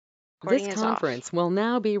This Recording is off. conference will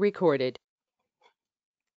now be recorded.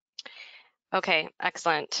 Okay,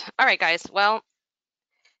 excellent. All right, guys. Well,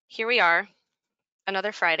 here we are,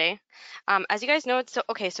 another Friday. As you guys know,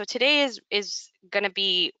 so today is gonna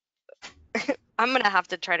be. I'm gonna have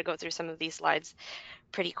to try to go through some of these slides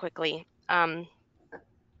pretty quickly,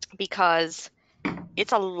 because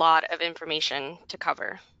it's a lot of information to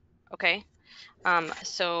cover. Okay.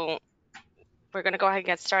 So we're gonna go ahead and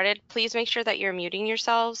get started. Please make sure that you're muting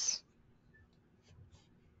yourselves.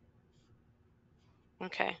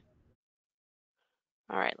 Okay.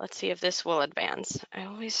 All right. Let's see if this will advance. I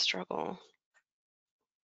always struggle.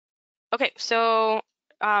 Okay, so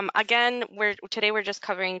again, today we're just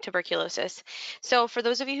covering tuberculosis. So for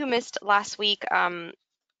those of you who missed last week,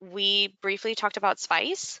 we briefly talked about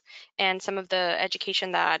SPICE and some of the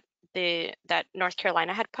education that North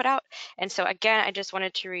Carolina had put out. And so again, I just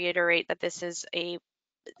wanted to reiterate that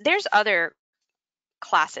there's other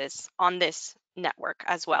classes on this network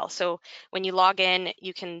as well. So when you log in,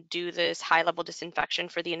 you can do this high-level disinfection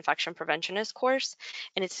for the infection preventionist course,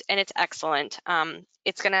 and it's excellent.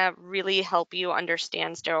 It's gonna really help you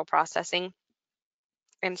understand sterile processing,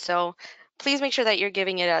 and so please make sure that you're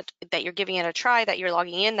giving it a try, that you're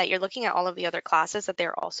logging in, that you're looking at all of the other classes that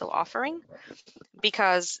they're also offering,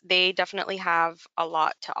 because they definitely have a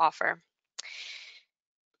lot to offer.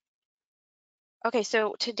 Okay,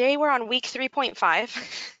 so today we're on week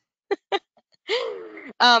 3.5.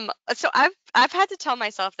 So I've had to tell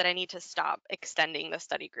myself that I need to stop extending the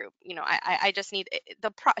study group. You know, I just need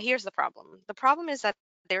here's the problem. The problem is that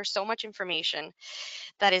there's so much information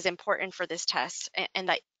that is important for this test, and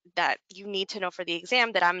that you need to know for the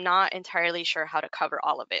exam, that I'm not entirely sure how to cover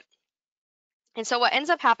all of it. And so what ends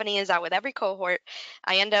up happening is that with every cohort,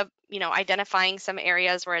 I end up, identifying some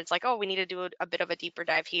areas where it's like, oh, we need to do a bit of a deeper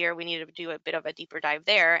dive here. We need to do a bit of a deeper dive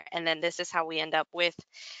there. And then this is how we end up with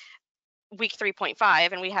week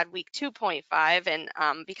 3.5, and we had week 2.5,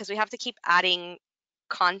 and because we have to keep adding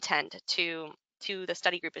content to the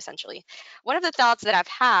study group. Essentially, one of the thoughts that I've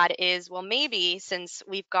had is, well, maybe since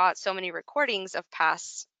we've got so many recordings of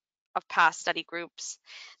past study groups,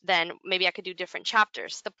 then maybe I could do different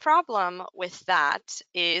chapters. The problem with that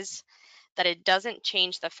is that it doesn't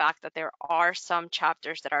change the fact that there are some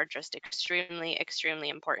chapters that are just extremely, extremely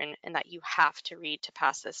important and that you have to read to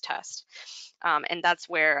pass this test. And that's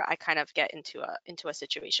where I kind of get into a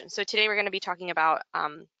situation. So today we're going to be talking about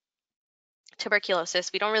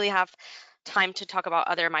tuberculosis. We don't really have time to talk about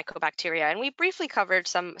other mycobacteria, and we briefly covered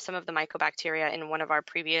some of the mycobacteria in one of our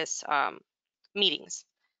previous meetings.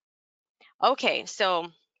 Okay, so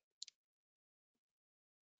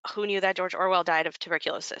who knew that George Orwell died of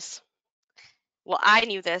tuberculosis? Well, I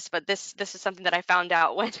knew this, but this is something that I found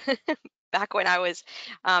out when back when I was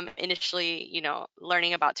initially,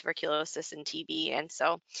 learning about tuberculosis and TB. And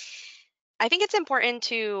so I think it's important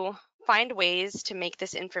to find ways to make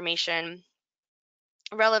this information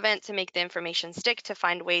relevant, to make the information stick, to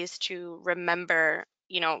find ways to remember,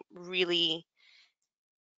 really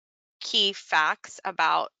key facts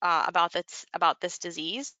about this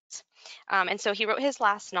disease. And so he wrote his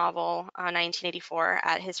last novel, 1984,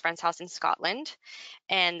 at his friend's house in Scotland.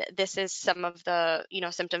 And this is some of the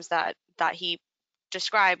symptoms that he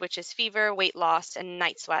described, which is fever, weight loss, and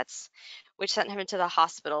night sweats, which sent him into the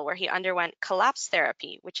hospital, where he underwent collapse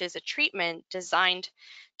therapy, which is a treatment designed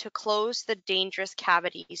to close the dangerous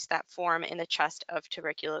cavities that form in the chest of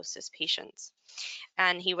tuberculosis patients.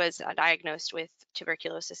 And he was diagnosed with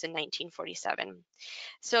tuberculosis in 1947.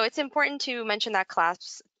 So it's important to mention that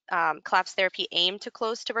collapse therapy aimed to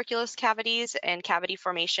close tuberculous cavities, and cavity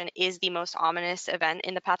formation is the most ominous event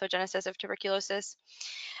in the pathogenesis of tuberculosis.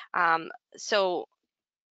 So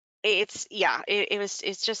it's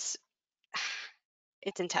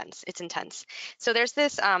intense. It's intense. So there's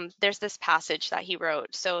this passage that he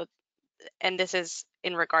wrote. So, and this is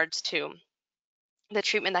in regards to the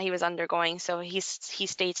treatment that he was undergoing. So he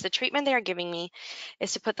states, the treatment they are giving me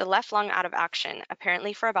is to put the left lung out of action,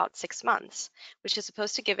 apparently for about 6 months, which is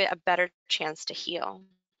supposed to give it a better chance to heal.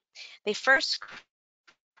 They first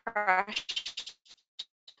crushed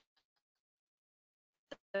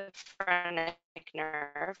the phrenic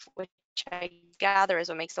nerve, which I gather is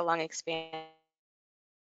what makes the lung expand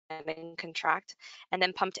and contract, and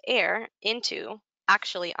then pumped air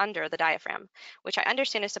actually under the diaphragm, which I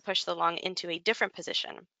understand is to push the lung into a different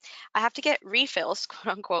position. I have to get refills,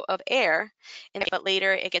 quote unquote, of air, but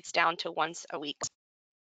later it gets down to once a week.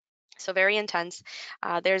 So very intense.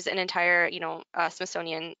 There's an entire,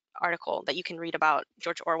 Smithsonian article that you can read about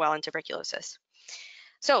George Orwell and tuberculosis.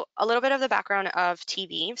 So a little bit of the background of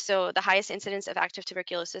TB. So the highest incidence of active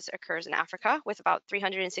tuberculosis occurs in Africa with about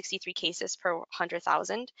 363 cases per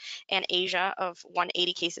 100,000 and Asia of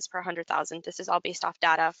 180 cases per 100,000. This is all based off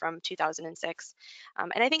data from 2006.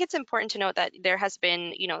 And I think it's important to note that there has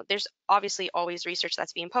been, there's obviously always research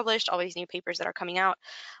that's being published, always new papers that are coming out.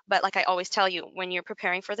 But like I always tell you, when you're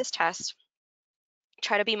preparing for this test,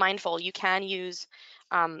 try to be mindful.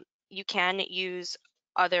 Um, you can use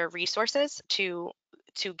other resources to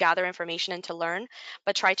gather information and to learn,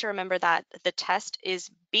 but try to remember that the test is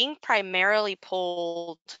being primarily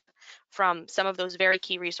pulled from some of those very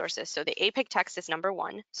key resources. So the APIC text is number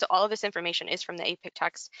one. So all of this information is from the APIC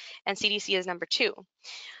text, and CDC is number two.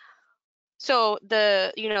 So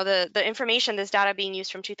the information, this data being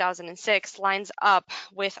used from 2006 lines up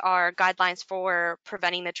with our guidelines for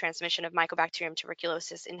preventing the transmission of Mycobacterium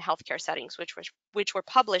tuberculosis in healthcare settings, which were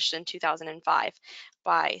published in 2005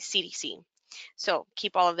 by CDC. So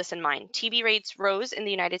keep all of this in mind. TB rates rose in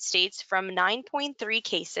the United States from 9.3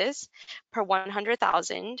 cases per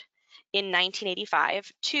 100,000 in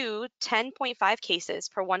 1985 to 10.5 cases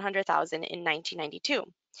per 100,000 in 1992.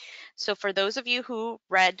 So for those of you who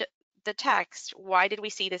read the text, why did we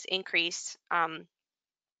see this increase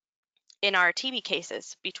in our TB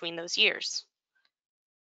cases between those years?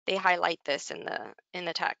 They highlight this in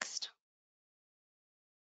the text.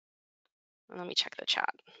 Let me check the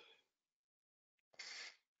chat.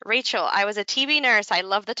 Rachel, I was a TB nurse. I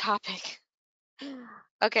love the topic.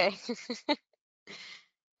 Okay.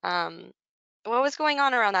 What was going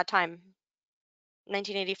on around that time?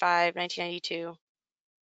 1985, 1992.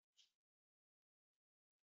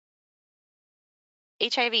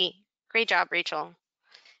 HIV. Great job, Rachel.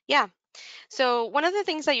 Yeah. So one of the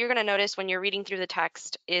things that you're going to notice when you're reading through the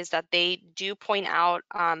text is that they do point out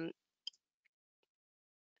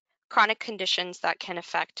chronic conditions that can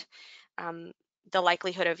affect the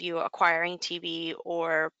likelihood of you acquiring TB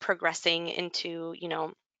or progressing into,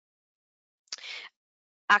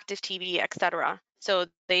 active TB, etc. So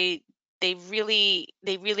they really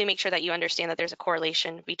make sure that you understand that there's a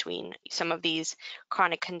correlation between some of these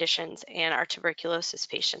chronic conditions and our tuberculosis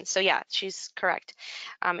patients. So yeah, she's correct.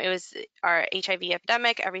 It was our HIV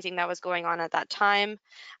epidemic, everything that was going on at that time.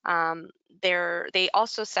 They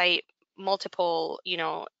also cite multiple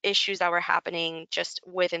issues that were happening just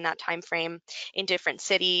within that time frame in different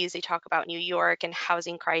cities. They talk about New York and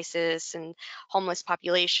housing crisis and homeless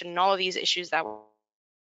population and all of these issues that were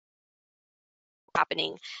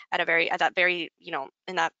happening at that very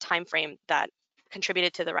in that time frame that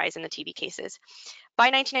contributed to the rise in the TB cases.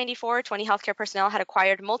 By 1994, 20 healthcare personnel had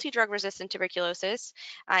acquired multi-drug resistant tuberculosis,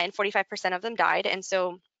 and 45% of them died. And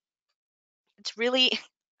so it's really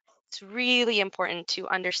it's really important to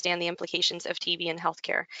understand the implications of TB in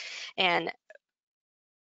healthcare. And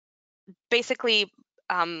basically,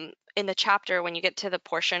 in the chapter, when you get to the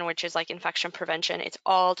portion which is like infection prevention, it's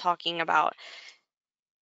all talking about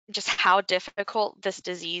just how difficult this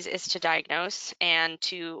disease is to diagnose and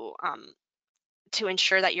to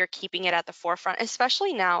ensure that you're keeping it at the forefront,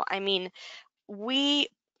 especially now. I mean, me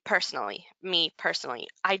personally,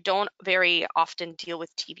 I don't very often deal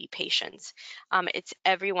with TB patients. It's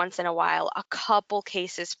every once in a while, a couple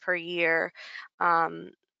cases per year,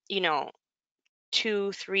 you know,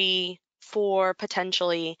 2, 3, 4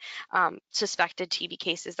 potentially suspected TB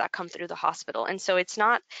cases that come through the hospital. And so it's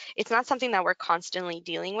not something that we're constantly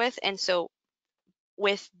dealing with. And so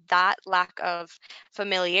with that lack of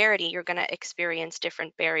familiarity, you're going to experience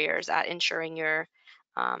different barriers at ensuring you're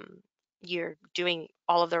doing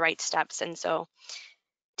all of the right steps. And so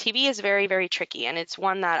TB is very, very tricky, and it's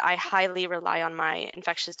one that I highly rely on my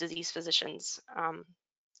infectious disease physicians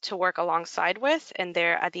to work alongside with. And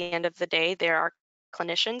they're, at the end of the day, they're our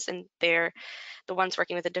clinicians, and they're the ones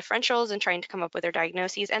working with the differentials and trying to come up with their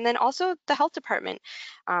diagnoses. And then also the health department.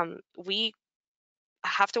 We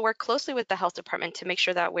have to work closely with the health department to make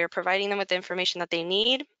sure that we're providing them with the information that they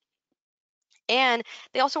need. And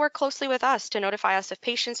they also work closely with us to notify us of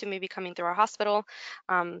patients who may be coming through our hospital.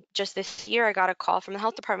 Just this year, I got a call from the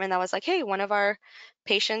health department that was like, hey, one of our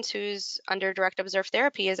patients who's under direct observed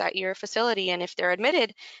therapy is at your facility, and if they're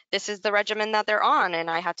admitted, this is the regimen that they're on. And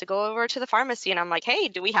I had to go over to the pharmacy, and I'm like, hey,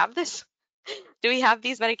 do we have this? Do we have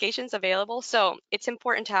these medications available? So it's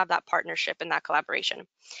important to have that partnership and that collaboration.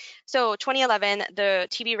 So 2011, the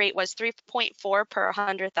TB rate was 3.4 per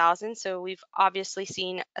 100,000. So we've obviously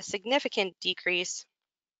seen a significant decrease.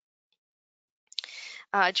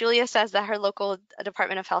 Julia says that her local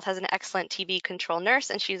Department of Health has an excellent TB control nurse,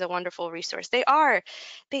 and she's a wonderful resource. They are.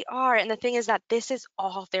 And the thing is that this is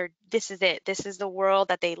it. This is the world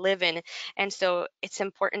that they live in. And so it's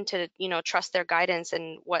important to, trust their guidance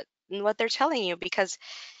and what what they're telling you, because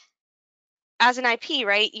as an IP,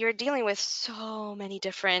 right, you're dealing with so many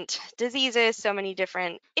different diseases, so many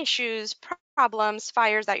different issues, problems,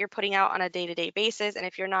 fires that you're putting out on a day-to-day basis. And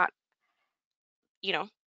if you're not, you know,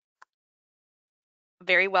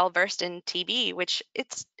 very well versed in TB, which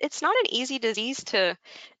it's not an easy disease to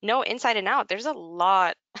know inside and out. There's a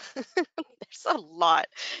lot, there's a lot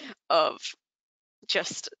of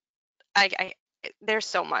just I there's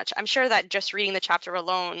so much. I'm sure that just reading the chapter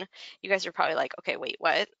alone, you guys are probably like, okay, wait,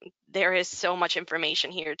 what? There is so much information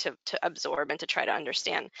here to absorb and to try to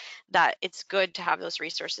understand, that it's good to have those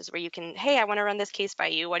resources where you can, hey, I want to run this case by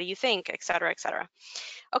you. What do you think? Et cetera, et cetera.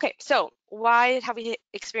 Okay, so why have we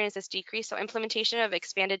experienced this decrease? So implementation of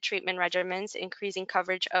expanded treatment regimens, increasing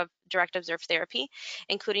coverage of direct observed therapy,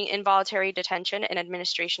 including involuntary detention and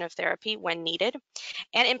administration of therapy when needed,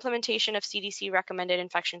 and implementation of CDC recommended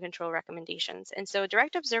infection control recommendations. And so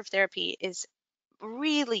direct observed therapy is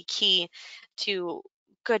really key to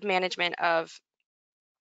good management of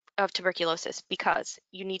tuberculosis, because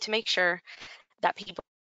you need to make sure that people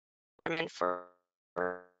are in for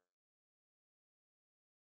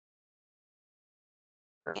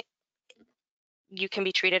you can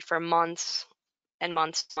be treated for months and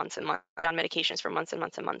months and months on medications for months and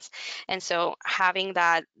months and months. And so having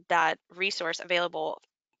that resource available,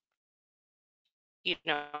 you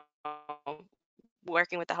know,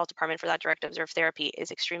 working with the health department for that direct observed therapy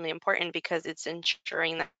is extremely important, because it's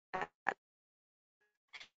ensuring that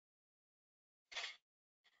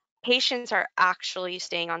patients are actually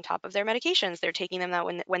staying on top of their medications. They're taking them that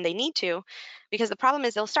when they need to, because the problem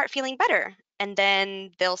is they'll start feeling better and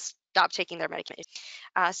then they'll stop taking their medication.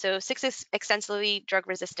 So 6 is extensively drug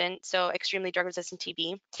resistant, so extremely drug resistant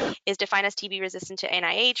TB is defined as TB resistant to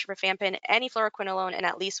NIH, rifampin, any fluoroquinolone, and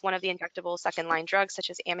at least one of the injectable second line drugs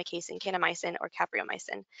such as amikacin, kanamycin, or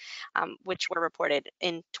capreomycin, which were reported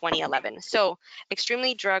in 2011. So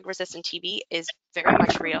extremely drug resistant TB is very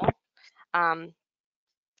much real. Um,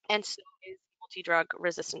 and so is multi-drug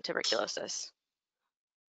resistant tuberculosis.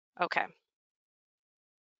 Okay.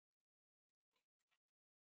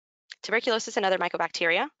 Tuberculosis and other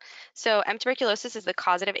mycobacteria. So M. tuberculosis is the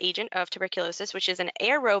causative agent of tuberculosis, which is an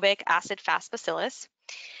aerobic acid-fast bacillus.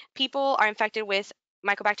 People are infected with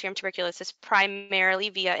Mycobacterium tuberculosis primarily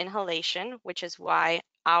via inhalation, which is why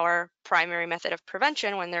our primary method of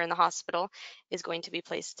prevention when they're in the hospital is going to be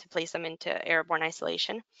place them into airborne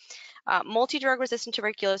isolation. Multi-drug resistant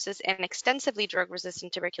tuberculosis and extensively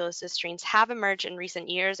drug-resistant tuberculosis strains have emerged in recent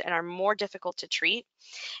years and are more difficult to treat.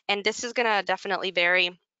 And this is going to definitely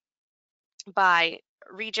vary by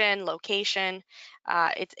region, location.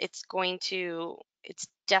 It's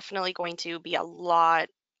definitely going to be a lot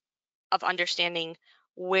of understanding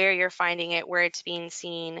where you're finding it, where it's being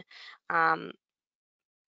seen, um,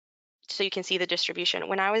 so you can see the distribution.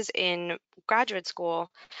 When I was in graduate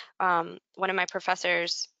school, one of my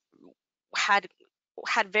professors had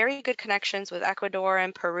very good connections with Ecuador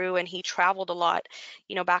and Peru, and he traveled a lot,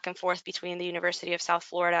 back and forth between the University of South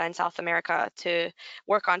Florida and South America to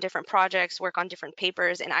work on different projects, work on different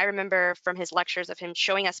papers. And I remember from his lectures of him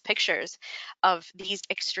showing us pictures of these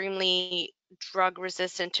extremely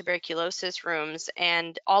drug-resistant tuberculosis rooms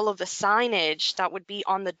and all of the signage that would be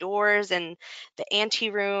on the doors and the ante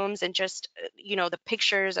rooms, and just the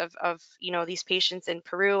pictures of these patients in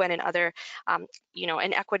Peru and in other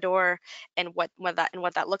in Ecuador, and what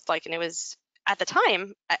that looked like. And it was, at the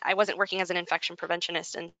time, I wasn't working as an infection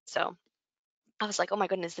preventionist, and so I was like, oh my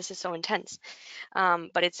goodness, this is so intense.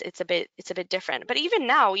 But it's a bit different. But even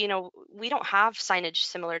now, we don't have signage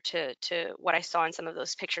similar to what I saw in some of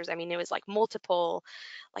those pictures. I mean, it was like multiple,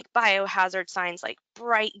 like biohazard signs, like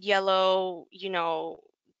bright yellow,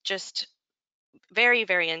 just very,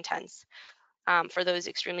 very intense, for those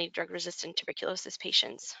extremely drug-resistant tuberculosis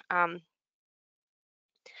patients.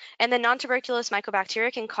 And then non-tuberculous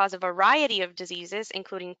mycobacteria can cause a variety of diseases,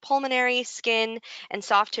 including pulmonary, skin, and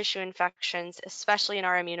soft tissue infections, especially in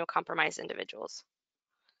our immunocompromised individuals.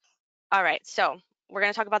 All right, so we're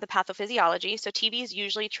going to talk about the pathophysiology. So TB is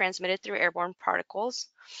usually transmitted through airborne particles,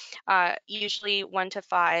 usually 1 to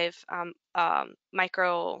 5 oh, I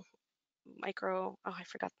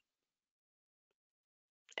forgot,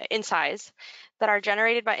 in size, that are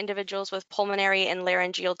generated by individuals with pulmonary and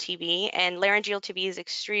laryngeal TB. And laryngeal TB is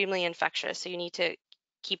extremely infectious, so you need to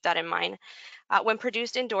keep that in mind. When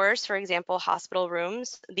produced indoors, for example, hospital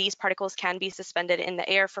rooms, these particles can be suspended in the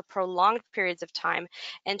air for prolonged periods of time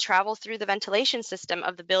and travel through the ventilation system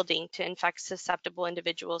of the building to infect susceptible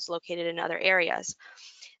individuals located in other areas.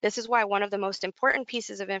 This is why one of the most important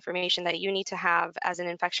pieces of information that you need to have as an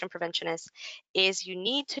infection preventionist is you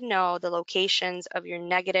need to know the locations of your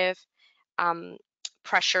negative um,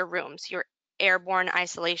 pressure rooms, your airborne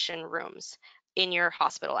isolation rooms in your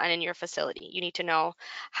hospital and in your facility. You need to know,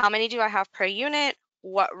 how many do I have per unit?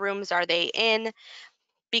 What rooms are they in?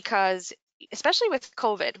 Because especially with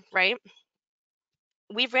COVID, right?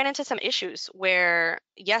 We've ran into some issues where,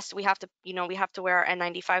 yes, we have to, we have to wear our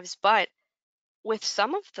N95s, but with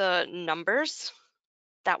some of the numbers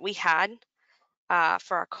that we had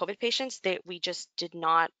for our COVID patients, that we just did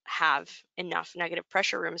not have enough negative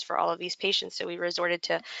pressure rooms for all of these patients. So we resorted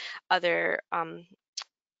to other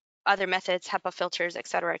other methods, HEPA filters, et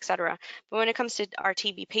cetera, et cetera. But when it comes to our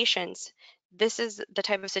TB patients, this is the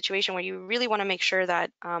type of situation where you really want to make sure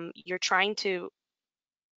that you're trying to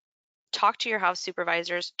talk to your house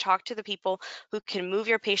supervisors, talk to the people who can move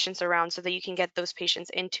your patients around so that you can get those patients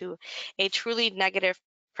into a truly negative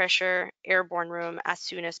pressure airborne room as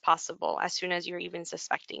soon as possible, as soon as you're even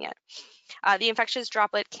suspecting it. The infectious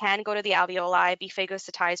droplet can go to the alveoli, be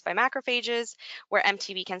phagocytized by macrophages, where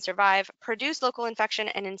MTB can survive, produce local infection,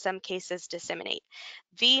 and in some cases disseminate.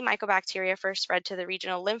 The mycobacteria first spread to the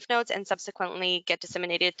regional lymph nodes and subsequently get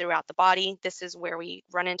disseminated throughout the body. This is where we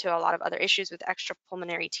run into a lot of other issues with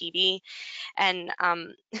extrapulmonary TB. And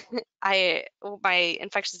my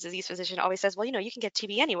infectious disease physician always says, well, you can get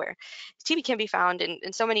TB anywhere. TB can be found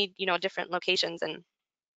in so many, different locations. And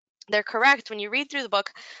they're correct. When you read through the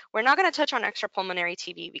book, we're not going to touch on extrapulmonary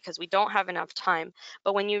TB because we don't have enough time.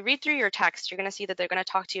 But when you read through your text, you're going to see that they're going to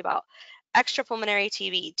talk to you about extrapulmonary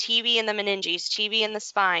TB, TB in the meninges, TB in the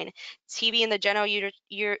spine, TB in the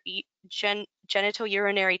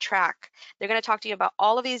genitourinary tract. They're going to talk to you about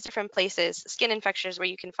all of these different places, skin infections where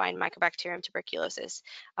you can find Mycobacterium tuberculosis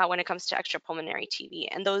when it comes to extrapulmonary TB.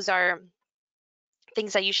 And those are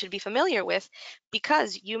things that you should be familiar with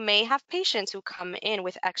because you may have patients who come in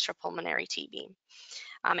with extrapulmonary TB.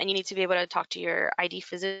 And you need to be able to talk to your ID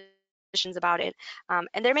physicians about it.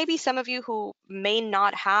 And there may be some of you who may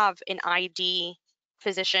not have an ID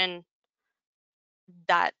physician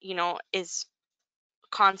that, is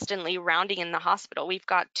constantly rounding in the hospital. We've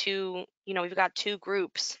got two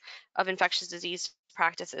groups of infectious disease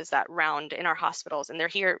practices that round in our hospitals, and they're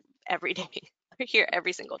here every day. They're here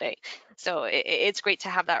every single day. So it's great to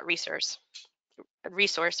have that resource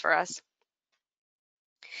for us.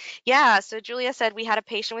 Yeah, so Julia said we had a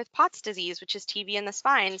patient with Pott's disease, which is TB in the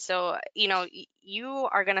spine. So, you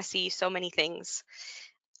are going to see so many things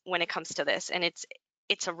when it comes to this, and it's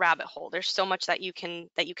a rabbit hole. There's so much that you can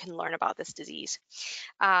learn about this disease.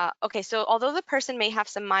 Okay, so although the person may have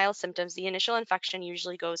some mild symptoms, the initial infection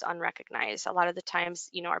usually goes unrecognized. A lot of the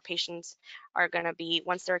times, our patients are going to be,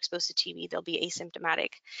 once they're exposed to TB, they'll be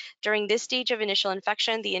asymptomatic. During this stage of initial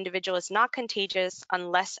infection, the individual is not contagious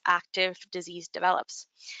unless active disease develops.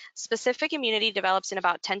 Specific immunity develops in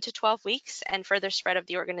about 10 to 12 weeks, and further spread of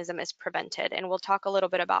the organism is prevented. And we'll talk a little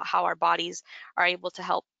bit about how our bodies are able to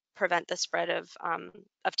help prevent the spread of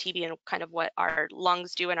TB and kind of what our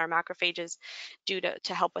lungs do and our macrophages do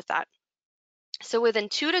to help with that. So within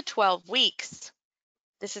 2 to 12 weeks,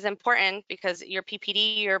 this is important because your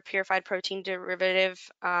PPD, your purified protein derivative,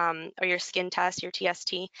 or your skin test, your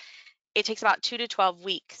TST, it takes about 2 to 12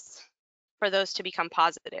 weeks for those to become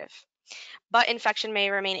positive. But infection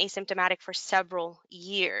may remain asymptomatic for several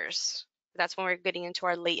years. That's when we're getting into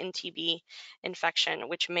our latent TB infection,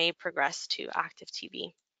 which may progress to active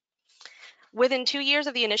TB. Within 2 years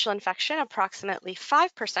of the initial infection, approximately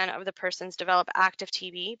 5% of the persons develop active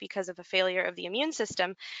TB because of a failure of the immune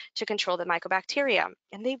system to control the mycobacteria.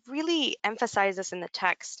 And they really emphasize this in the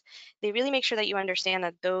text. They really make sure that you understand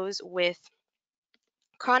that those with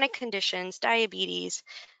chronic conditions, diabetes,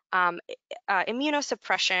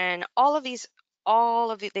 immunosuppression,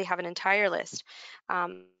 they have an entire list.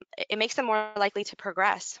 It makes them more likely to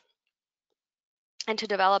progress and to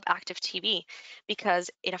develop active TB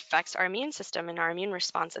because it affects our immune system and our immune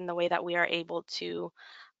response and the way that we are able to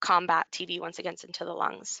combat TB once it gets into the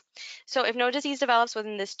lungs. So if no disease develops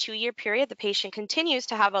within this 2-year period, the patient continues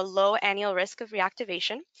to have a low annual risk of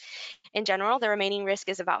reactivation. In general, the remaining risk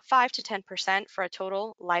is about 5 to 10% for a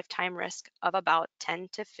total lifetime risk of about 10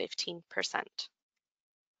 to 15%.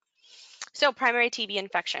 So primary TB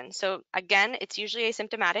infection. So again, it's usually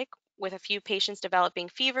asymptomatic with a few patients developing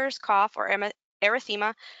fevers, cough, or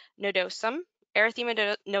erythema nodosum.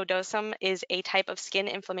 Erythema nodosum is a type of skin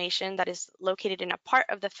inflammation that is located in a part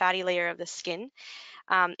of the fatty layer of the skin.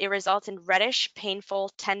 It results in reddish, painful,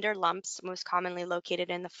 tender lumps, most commonly located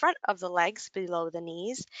in the front of the legs below the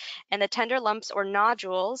knees. And the tender lumps or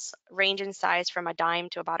nodules range in size from a dime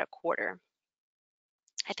to about a quarter.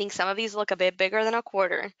 I think some of these look a bit bigger than a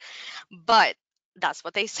quarter, but that's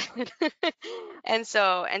what they said. And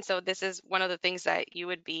so this is one of the things that you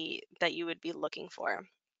would be looking for.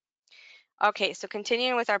 Okay, so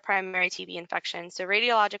continuing with our primary TB infection. So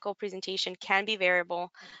radiological presentation can be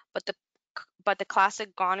variable, but the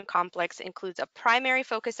classic GON complex includes a primary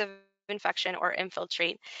focus of infection or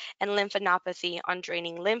infiltrate and lymphadenopathy on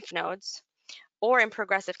draining lymph nodes, or in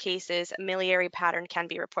progressive cases, a miliary pattern can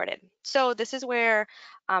be reported. So this is where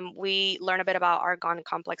we learn a bit about our GON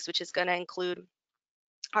complex, which is going to include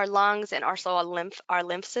our lungs and also our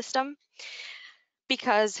lymph system,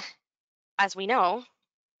 because as we know,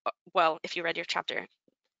 well, if you read your chapter,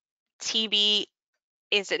 TB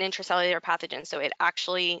is an intracellular pathogen, so it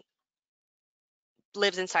actually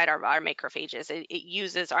lives inside our macrophages. It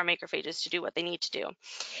uses our macrophages to do what they need to do.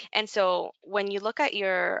 And so when you look at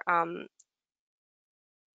your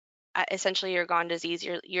essentially your GON disease,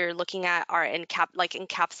 you're looking at our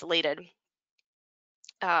encapsulated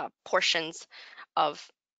portions of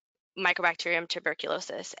Mycobacterium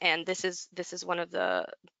tuberculosis, and this is one of the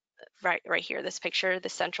right here, this picture, the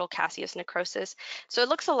central caseous necrosis. So it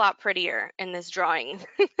looks a lot prettier in this drawing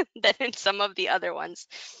than in some of the other ones,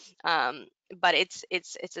 but it's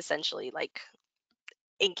essentially like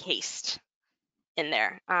encased in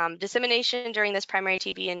there. Dissemination during this primary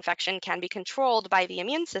TB infection can be controlled by the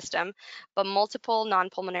immune system, but multiple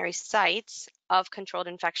non-pulmonary sites of controlled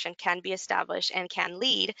infection can be established and can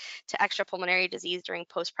lead to extrapulmonary disease during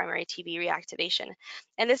post-primary TB reactivation.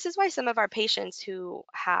 And this is why some of our patients who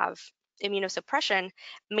have immunosuppression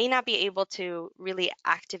may not be able to really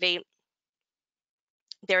activate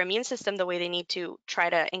their immune system the way they need to try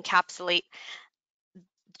to encapsulate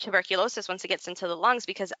tuberculosis once it gets into the lungs,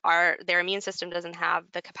 because their immune system doesn't have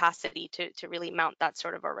the capacity to really mount that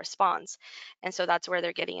sort of a response. And so that's where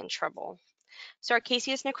they're getting in trouble. So our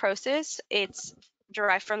caseous necrosis, it's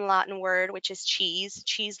derived from the Latin word, which is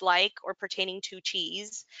cheese-like or pertaining to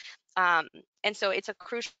cheese. Um, and so it's a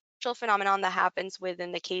crucial phenomenon that happens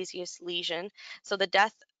within the caseous lesion. So the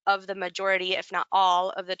death of the majority, if not all,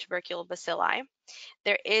 of the tuberculous bacilli.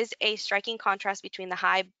 There is a striking contrast between the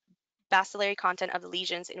high bacillary content of the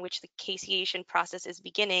lesions in which the caseation process is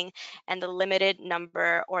beginning and the limited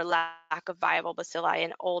number or lack of viable bacilli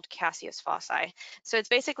in old caseous foci. So it's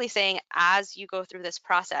basically saying as you go through this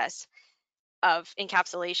process of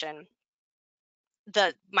encapsulation,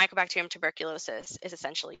 the Mycobacterium tuberculosis is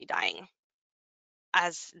essentially dying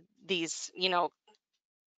as these,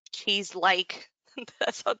 cheese-like,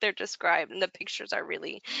 that's how they're described, and the pictures are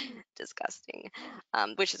really disgusting,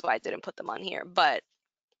 which is why I didn't put them on here. But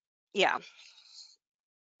yeah.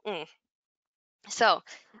 Mm. So,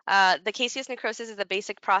 the caseous necrosis is the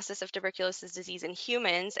basic process of tuberculosis disease in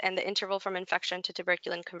humans, and the interval from infection to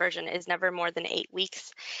tuberculin conversion is never more than 8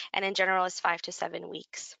 weeks, and in general is 5 to 7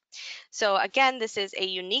 weeks. So again, this is a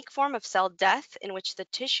unique form of cell death in which the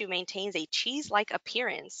tissue maintains a cheese-like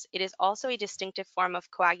appearance. It is also a distinctive form of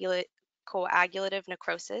coagulative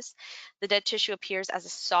necrosis. The dead tissue appears as a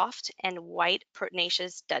soft and white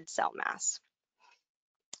proteinaceous dead cell mass.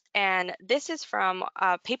 And this is from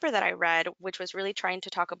a paper that I read, which was really trying to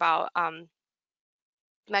talk about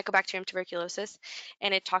Mycobacterium tuberculosis,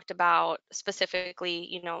 and it talked about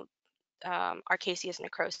specifically, Arcaceous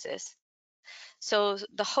necrosis. So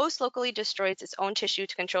the host locally destroys its own tissue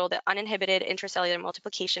to control the uninhibited intracellular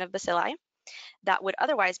multiplication of bacilli that would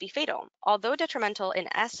otherwise be fatal. Although detrimental in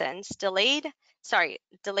essence, delayed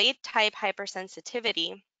type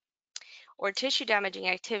hypersensitivity or tissue damaging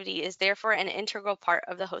activity is therefore an integral part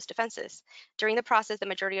of the host defenses. During the process, the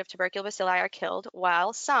majority of tuberculous bacilli are killed,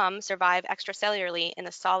 while some survive extracellularly in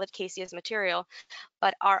the solid caseous material,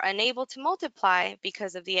 but are unable to multiply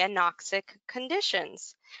because of the anoxic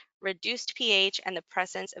conditions, reduced pH, and the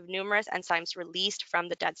presence of numerous enzymes released from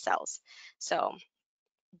the dead cells. So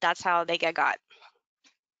that's how they get got.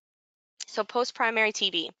 So post-primary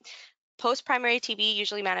TB. Post-primary TB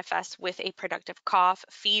usually manifests with a productive cough,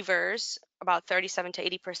 fevers, about 37 to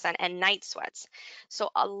 80%, and night sweats. So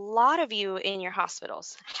a lot of you in your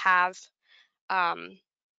hospitals have um,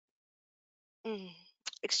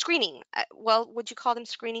 screening. Well, would you call them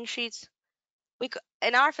screening sheets?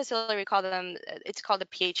 In our facility, we call them, it's called the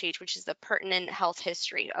PHH, which is the pertinent health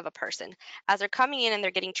history of a person. As they're coming in and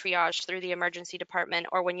they're getting triaged through the emergency department,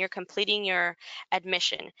 or when you're completing your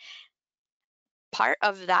admission, part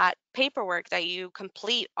of that paperwork that you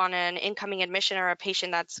complete on an incoming admission or a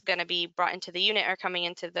patient that's going to be brought into the unit or coming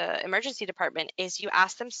into the emergency department is you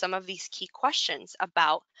ask them some of these key questions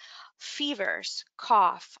about fevers,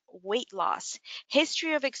 cough, weight loss,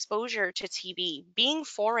 history of exposure to TB, being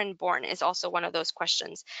foreign born is also one of those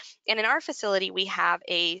questions. And in our facility, we have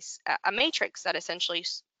a matrix that essentially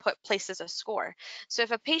places a score. So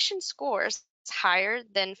if a patient scores higher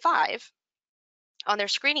than 5 on their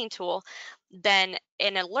screening tool, then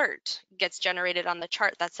an alert gets generated on the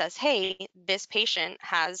chart that says, hey, this patient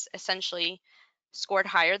has essentially scored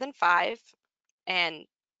higher than 5 and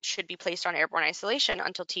should be placed on airborne isolation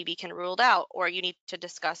until TB can be ruled out, or you need to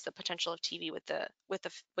discuss the potential of TB with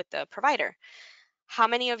the provider. How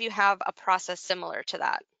many of you have a process similar to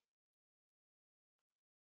that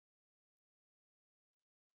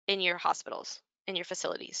in your hospitals, in your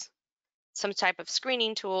facilities? Some type of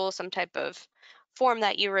screening tool, some type of form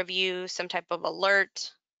that you review, some type of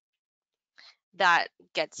alert that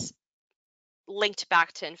gets linked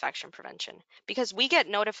back to infection prevention, because we get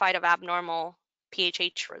notified of abnormal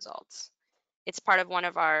PHH results. It's part of one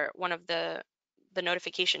of the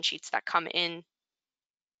notification sheets that come in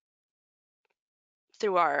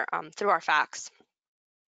through our fax.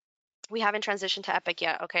 We haven't transitioned to Epic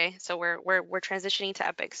yet, okay? So we're transitioning to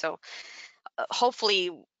Epic. So hopefully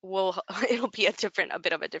it'll be a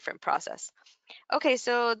bit of a different process. Okay,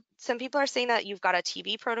 so some people are saying that you've got a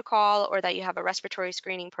TB protocol or that you have a respiratory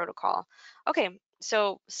screening protocol. Okay,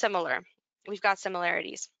 so similar. We've got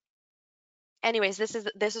similarities. Anyways, this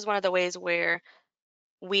is one of the ways where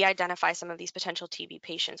we identify some of these potential TB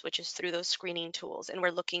patients, which is through those screening tools, and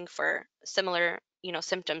we're looking for similar,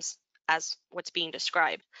 symptoms as what's being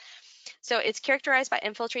described. So it's characterized by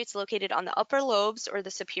infiltrates located on the upper lobes or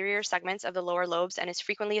the superior segments of the lower lobes, and is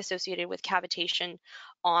frequently associated with cavitation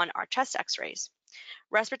on our chest x-rays.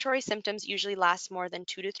 Respiratory symptoms usually last more than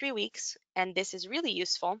 2 to 3 weeks, and this is really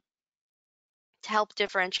useful to help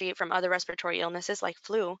differentiate from other respiratory illnesses like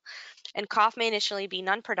flu. And cough may initially be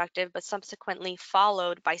non-productive, but subsequently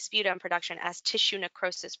followed by sputum production as tissue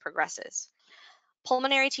necrosis progresses.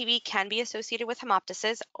 Pulmonary TB can be associated with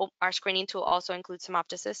hemoptysis. Our screening tool also includes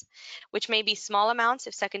hemoptysis, which may be small amounts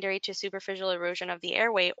if secondary to superficial erosion of the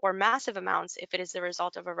airway, or massive amounts if it is the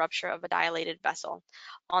result of a rupture of a dilated vessel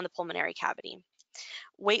on the pulmonary cavity.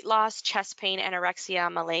 Weight loss, chest pain,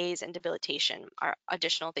 anorexia, malaise, and debilitation are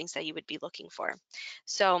additional things that you would be looking for.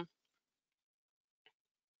 So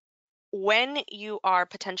when you are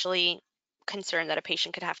potentially concerned that a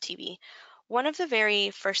patient could have TB, one of the very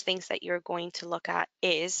first things that you're going to look at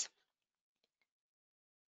is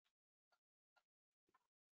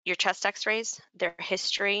your chest x-rays, their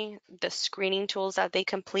history, the screening tools that they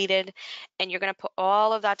completed, and you're going to put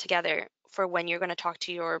all of that together for when you're going to talk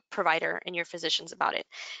to your provider and your physicians about it.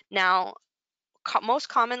 Now, most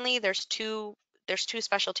commonly, there's two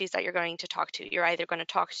specialties that you're going to talk to. You're either going to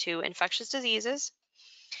talk to infectious diseases,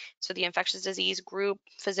 so the infectious disease group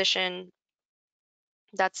physician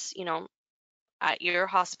that's, at your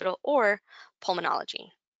hospital, or pulmonology.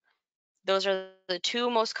 Those are the two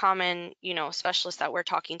most common, specialists that we're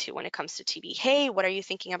talking to when it comes to TB. Hey, what are you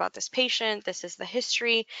thinking about this patient? This is the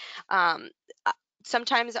history. Um,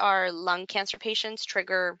 Sometimes our lung cancer patients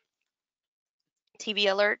trigger TB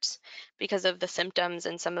alerts because of the symptoms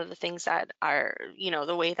and some of the things that are,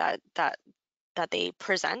 the way that they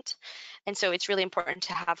present. And so it's really important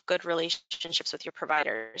to have good relationships with your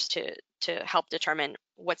providers to help determine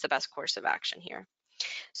what's the best course of action here.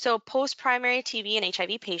 So post-primary TB and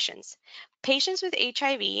HIV patients. Patients with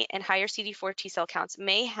HIV and higher CD4 T cell counts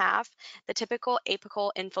may have the typical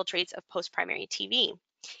apical infiltrates of post-primary TB.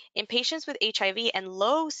 In patients with HIV and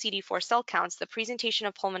low CD4 cell counts, the presentation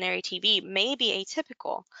of pulmonary TB may be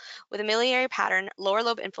atypical, with a miliary pattern, lower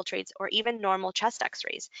lobe infiltrates, or even normal chest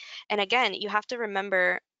x-rays. And again, you have to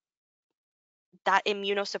remember that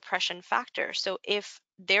immunosuppression factor. So if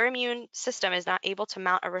their immune system is not able to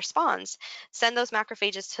mount a response, send those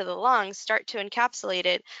macrophages to the lungs, start to encapsulate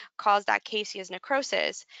it, cause that caseous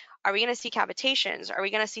necrosis, are we going to see cavitations? Are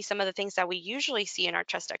we going to see some of the things that we usually see in our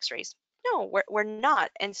chest x-rays? No, we're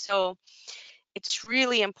not. And so it's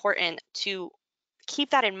really important to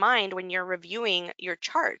keep that in mind when you're reviewing your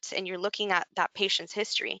charts and you're looking at that patient's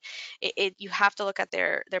history. You have to look at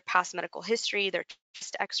their past medical history, their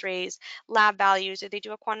chest x-rays, lab values. Did they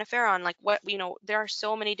do a quantiferon? Like what, there are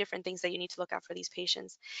so many different things that you need to look at for these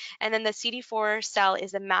patients. And then the CD4 cell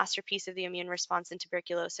is the masterpiece of the immune response in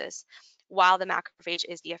tuberculosis, while the macrophage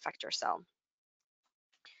is the effector cell.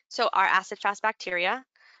 So our acid-fast bacteria,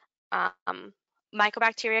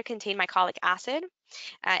 mycobacteria contain mycolic acid,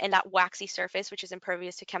 and that waxy surface, which is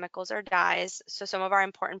impervious to chemicals or dyes. So some of our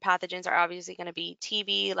important pathogens are obviously going to be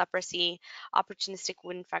TB, leprosy, opportunistic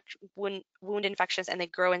wound infections, and they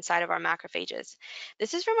grow inside of our macrophages.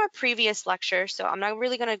 This is from our previous lecture, so I'm not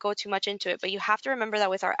really going to go too much into it, but you have to remember that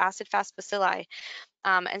with our acid-fast bacilli,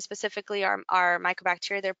 and specifically our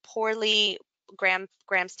mycobacteria, they're poorly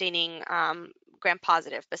gram-staining,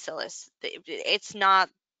 gram-positive bacillus. It's not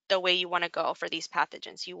the way you want to go for these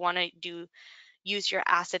pathogens. You want to use your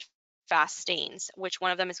acid fast stains, which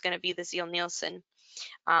one of them is going to be the Zeal-Nielsen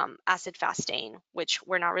acid fast stain, which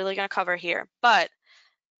we're not really going to cover here. But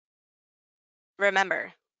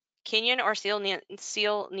remember, Kenyon or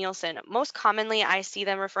Zeal-Nielsen, most commonly I see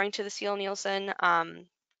them referring to the Zeal-Nielsen,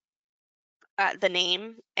 the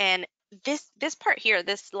name. And this part here,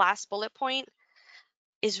 this last bullet point,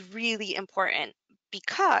 is really important,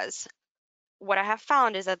 because what I have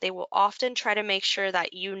found is that they will often try to make sure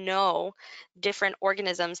that you know different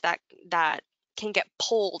organisms that can get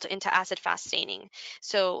pulled into acid fast staining.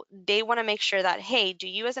 So they want to make sure that, hey, do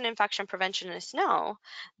you as an infection preventionist know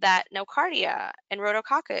that nocardia and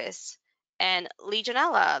rhodococcus and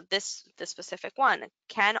legionella, this specific one,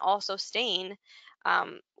 can also stain,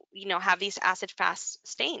 um, have these acid fast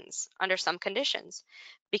stains under some conditions,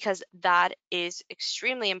 because that is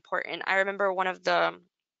extremely important. I remember one of the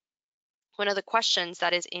questions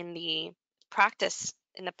that is in the practice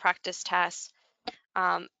test,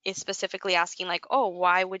 is specifically asking, like, oh,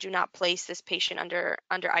 why would you not place this patient under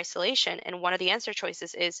isolation? And one of the answer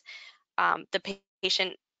choices is, the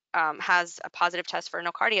patient has a positive test for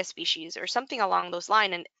nocardia species or something along those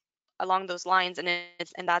lines,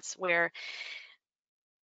 and that's where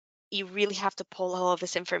you really have to pull all of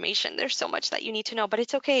this information. There's so much that you need to know, but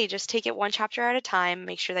it's okay. Just take it one chapter at a time.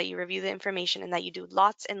 Make sure that you review the information and that you do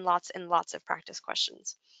lots and lots and lots of practice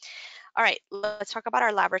questions. All right, let's talk about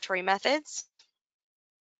our laboratory methods.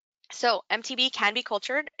 So MTB can be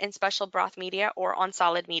cultured in special broth media or on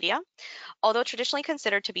solid media. Although traditionally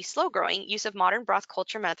considered to be slow growing, use of modern broth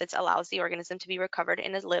culture methods allows the organism to be recovered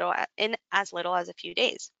in as little as a few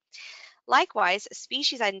days. Likewise,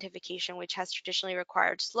 species identification, which has traditionally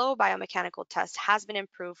required slow biomechanical tests, has been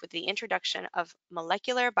improved with the introduction of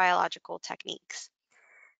molecular biological techniques.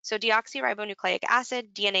 So deoxyribonucleic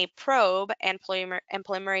acid, DNA probe, and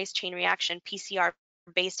polymerase chain reaction,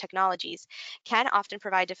 PCR-based technologies can often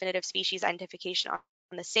provide definitive species identification on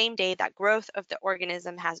the same day that growth of the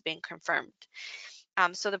organism has been confirmed.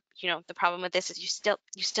 So the problem with this is you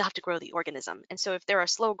still have to grow the organism, and so if they're a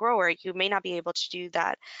slow grower, you may not be able to do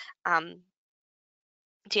that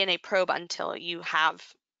DNA probe until you have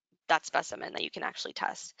that specimen that you can actually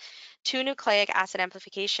test. 2 nucleic acid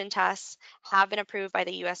amplification tests have been approved by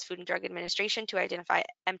the U.S. Food and Drug Administration to identify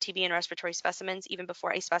MTB in respiratory specimens even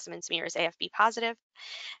before a specimen smear is AFB positive.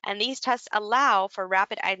 And these tests allow for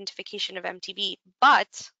rapid identification of MTB,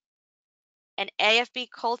 but an AFB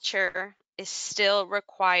culture is still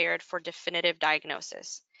required for definitive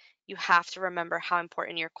diagnosis. You have to remember how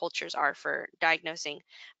important your cultures are for diagnosing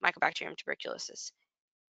Mycobacterium tuberculosis.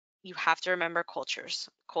 You have to remember cultures,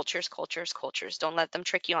 cultures, cultures, cultures. Don't let them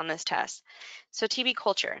trick you on this test. So TB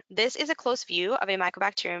culture. This is a close view of a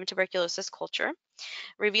Mycobacterium tuberculosis culture,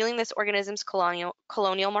 revealing this organism's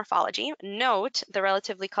colonial morphology. Note the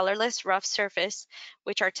relatively colorless, rough surface,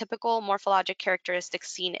 which are typical morphologic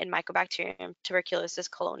characteristics seen in Mycobacterium tuberculosis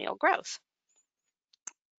colonial growth.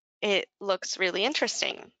 It looks really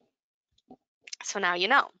interesting. So now you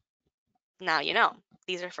know. Now you know.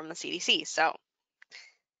 These are from the CDC. So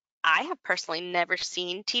I have personally never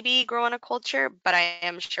seen TB grow in a culture, but I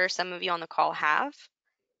am sure some of you on the call have.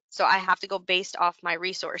 So I have to go based off my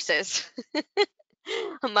resources,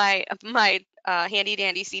 my handy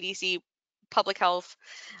dandy CDC public health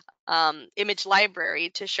image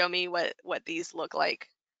library to show me what these look like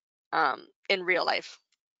in real life.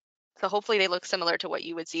 So hopefully they look similar to what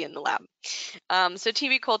you would see in the lab. So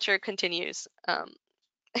TB culture continues.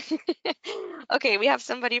 Okay, we have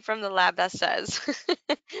somebody from the lab that says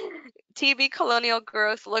TB colonial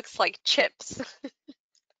growth looks like chips.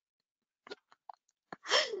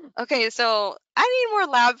 Okay, so I need more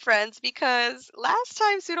lab friends because last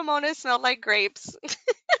time Pseudomonas smelled like grapes.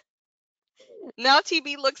 Now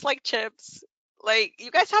TB looks like chips. Like, you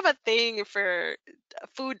guys have a thing for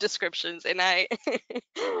food descriptions, and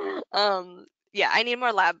yeah, I need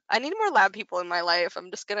more lab people in my life. I'm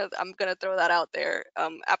gonna throw that out there.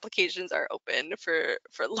 Applications are open for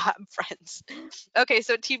lab friends. Okay,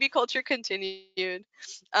 so TB culture continued.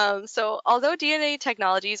 So although DNA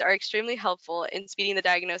technologies are extremely helpful in speeding the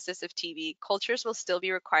diagnosis of TB, cultures will still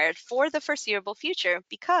be required for the foreseeable future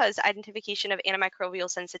because identification of antimicrobial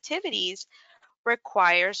sensitivities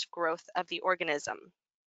requires growth of the organism.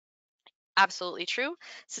 Absolutely true.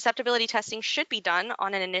 Susceptibility testing should be done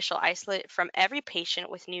on an initial isolate from every patient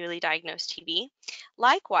with newly diagnosed TB.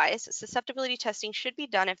 Likewise, susceptibility testing should be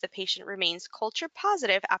done if the patient remains culture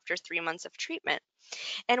positive after 3 months of treatment.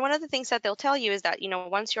 And one of the things that they'll tell you is that,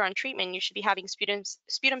 once you're on treatment, you should be having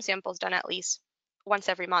sputum samples done at least once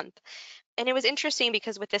every month. And it was interesting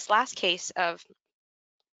because with this last case of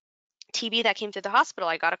TB that came through the hospital.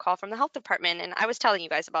 I got a call from the health department, and I was telling you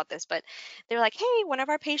guys about this, but they're like, "Hey, one of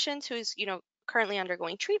our patients who's, currently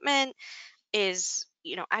undergoing treatment is,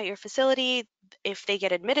 at your facility. If they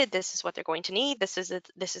get admitted, this is what they're going to need. This is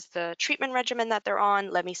the treatment regimen that they're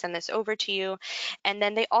on. Let me send this over to you." And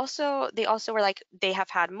then they also were like, they have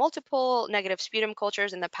had multiple negative sputum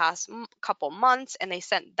cultures in the past couple months, and they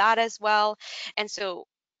sent that as well. And so,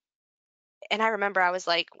 and I remember I was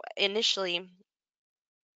like, initially,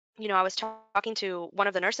 I was talking to one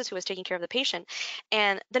of the nurses who was taking care of the patient,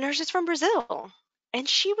 and the nurse is from Brazil. And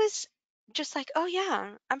she was just like, "Oh,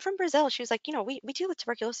 yeah, I'm from Brazil." She was like, "We deal with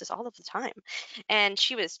tuberculosis all of the time." And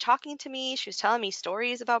she was talking to me, she was telling me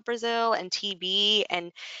stories about Brazil and TB,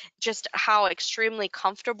 and just how extremely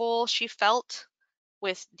comfortable she felt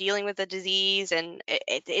with dealing with the disease. And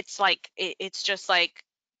it's just like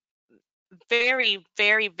very,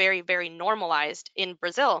 very, very, very normalized in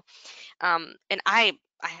Brazil. And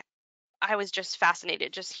I was just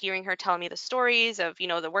fascinated just hearing her tell me the stories of,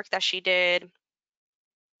 the work that she did.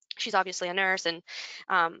 She's obviously a nurse, and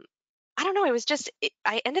um, I don't know, it was just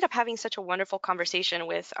I ended up having such a wonderful conversation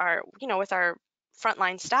with our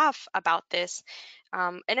frontline staff about this.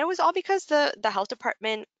 And it was all because the health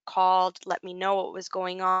department called, let me know what was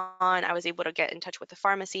going on. I was able to get in touch with the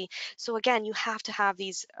pharmacy. So again, you have to have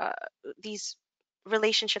these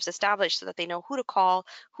relationships established so that they know who to call,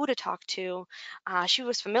 who to talk to. She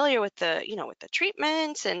was familiar with the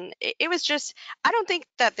treatments, and it was just, I don't think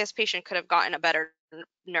that this patient could have gotten a better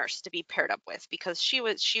nurse to be paired up with, because she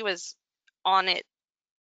was on it.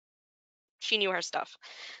 She knew her stuff.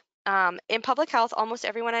 In public health, almost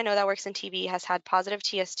everyone I know that works in TB has had positive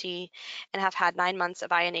TST and have had 9 months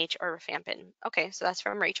of INH or rifampin. Okay, so that's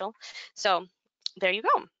from Rachel. So there you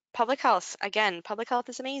go. Public health. Again, public health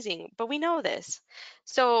is amazing, but we know this.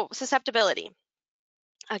 So susceptibility.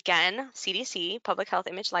 Again, CDC, Public Health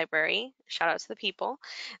Image Library, shout out to the people.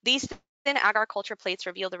 These thin agar culture plates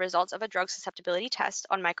reveal the results of a drug susceptibility test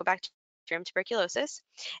on Mycobacterium tuberculosis.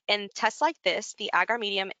 In tests like this, the agar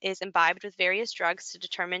medium is imbibed with various drugs to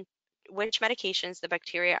determine which medications the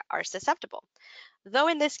bacteria are susceptible. Though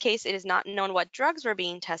in this case it is not known what drugs were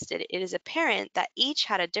being tested, it is apparent that each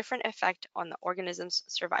had a different effect on the organism's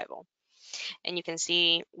survival. And you can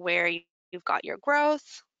see where you've got your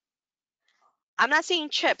growth. I'm not seeing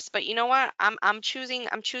chips, but you know what? I'm choosing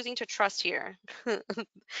to trust here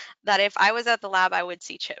that if I was at the lab, I would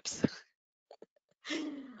see chips.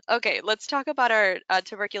 Okay, let's talk about our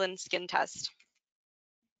tuberculin skin test.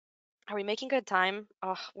 Are we making good time?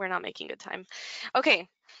 Oh, we're not making good time. Okay,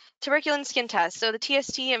 tuberculin skin test. So the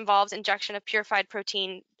TST involves injection of purified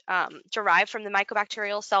protein derived from the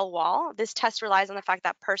mycobacterial cell wall. This test relies on the fact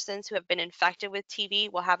that persons who have been infected with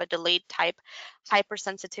TB will have a delayed type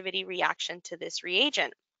hypersensitivity reaction to this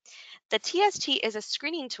reagent. The TST is a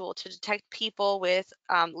screening tool to detect people with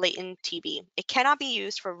latent TB. It cannot be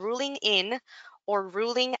used for ruling in or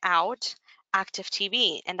ruling out active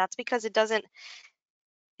TB, and that's because it doesn't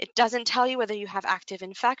tell you whether you have active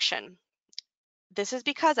infection. This is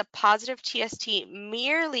because a positive TST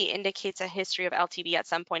merely indicates a history of LTB at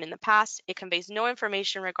some point in the past. It conveys no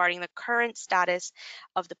information regarding the current status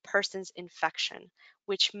of the person's infection,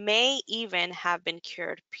 which may even have been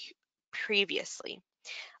cured previously.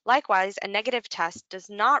 Likewise, a negative test does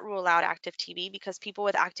not rule out active TB, because people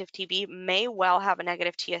with active TB may well have a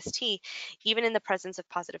negative TST even in the presence of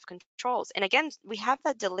positive controls. And again, we have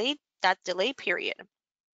that delay period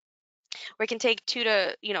where it can take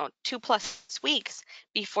 2+ weeks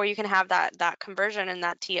before you can have that conversion and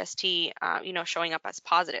that TST showing up as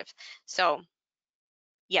positive. So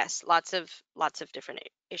yes, lots of different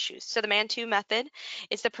issues. So the MAN2 method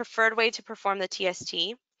is the preferred way to perform the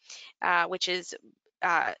TST, which is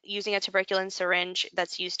using a tuberculin syringe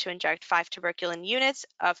that's used to inject 5 tuberculin units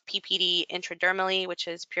of PPD intradermally, which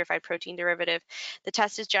is purified protein derivative. The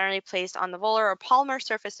test is generally placed on the volar or palmar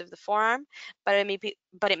surface of the forearm, but it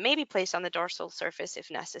may be placed on the dorsal surface if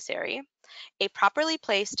necessary. A properly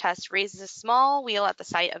placed test raises a small wheel at the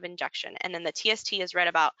site of injection, and then the TST is read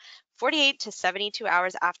about 48 to 72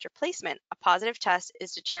 hours after placement. A positive test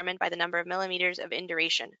is determined by the number of millimeters of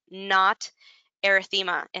induration, not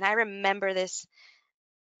erythema. And I remember this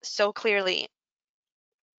so clearly.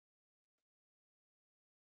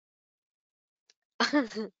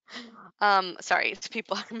 Sorry,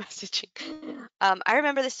 people are messaging. I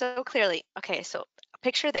remember this so clearly. Okay, so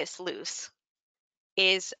picture this: Luce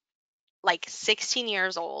is like 16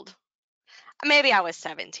 years old. Maybe I was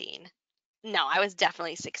 17. No, I was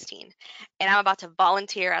definitely 16. And I'm about to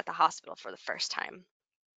volunteer at the hospital for the first time.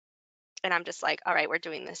 And I'm just like, all right, we're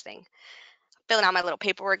doing this thing. Filling out my little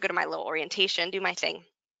paperwork, go to my little orientation, do my thing.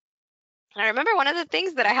 And I remember one of the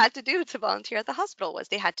things that I had to do to volunteer at the hospital was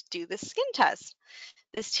they had to do this skin test,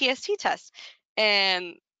 this TST test.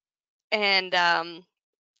 And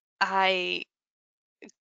I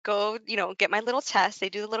go, get my little test. They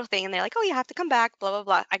do the little thing and they're like, "Oh, you have to come back, blah blah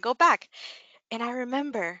blah." I go back and I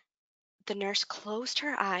remember the nurse closed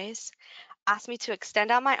her eyes, asked me to extend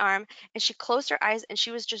out my arm, and she closed her eyes and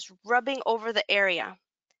she was just rubbing over the area.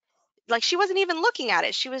 Like she wasn't even looking at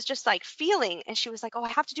it. She was just like feeling, and she was like, "Oh, I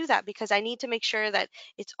have to do that because I need to make sure that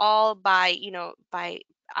it's all by,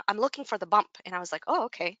 I'm looking for the bump." And I was like, "Oh,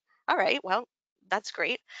 okay. All right. Well, that's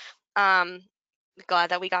great. Um glad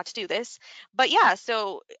that we got to do this." But yeah,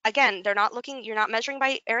 so again, you're not measuring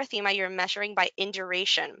by erythema, you're measuring by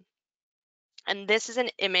induration. And this is an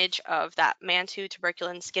image of that Mantoux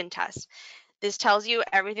tuberculin skin test. This tells you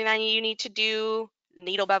everything that you need to do.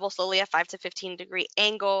 Needle bevel slowly at 5 to 15-degree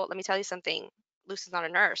angle. Let me tell you something. Luce is not a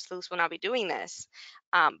nurse. Luce will not be doing this.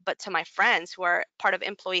 But to my friends who are part of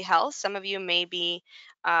employee health, some of you may be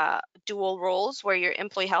dual roles where you're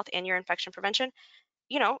employee health and your infection prevention.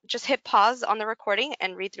 Just hit pause on the recording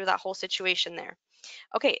and read through that whole situation there.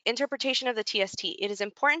 Okay, interpretation of the TST. It is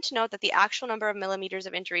important to note that the actual number of millimeters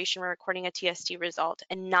of induration when recording a TST result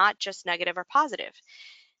and not just negative or positive.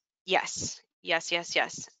 Yes, yes, yes,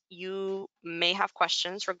 yes. You may have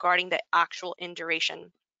questions regarding the actual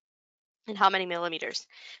induration and how many millimeters.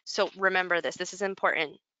 So remember this. This is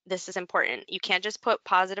important. This is important. You can't just put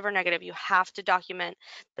positive or negative. You have to document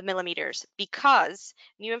the millimeters because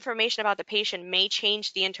new information about the patient may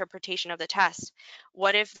change the interpretation of the test.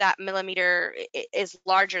 What if that millimeter is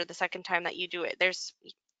larger the second time that you do it?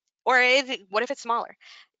 What if it's smaller?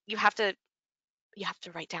 You have to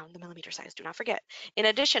write down the millimeter size. Do not forget. In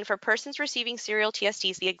addition, for persons receiving serial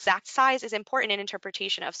TSTs, the exact size is important in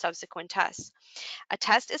interpretation of subsequent tests. A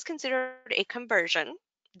test is considered a conversion.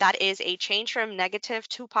 That is a change from negative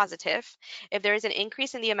to positive if there is an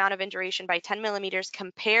increase in the amount of induration by 10 millimeters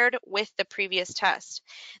compared with the previous test.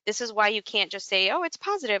 This is why you can't just say, "Oh, it's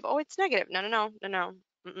positive. Oh, it's negative." No, no, no, no, no.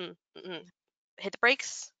 Mm-mm, mm-mm. Hit the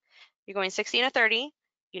brakes. You're going 60 and a 30.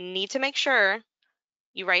 You need to make sure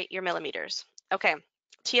you write your millimeters. Okay,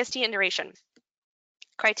 TST induration.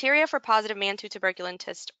 Criteria for positive Mantoux tuberculin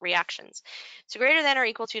test reactions. So greater than or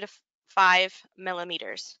equal to 5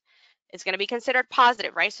 millimeters. It's going to be considered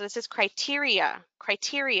positive, right? So this is criteria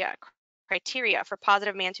for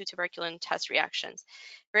positive Mantoux tuberculin test reactions.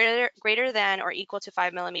 Greater than or equal to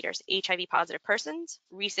 5 millimeters. HIV positive persons,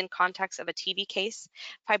 recent contacts of a TB case,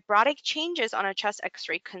 fibrotic changes on a chest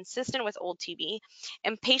x-ray consistent with old TB,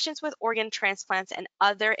 and patients with organ transplants and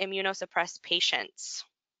other immunosuppressed patients.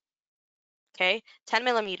 Okay, 10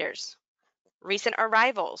 millimeters. Recent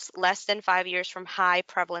arrivals, less than 5 years from high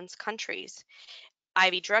prevalence countries.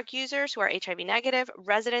 IV drug users who are HIV negative,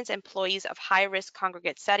 residents, employees of high-risk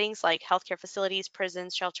congregate settings like healthcare facilities,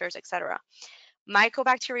 prisons, shelters, etc.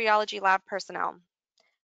 Mycobacteriology lab personnel.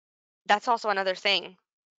 That's also another thing.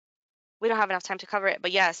 We don't have enough time to cover it,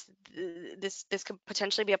 but yes, this could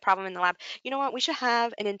potentially be a problem in the lab. You know what? We should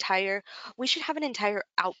have an entire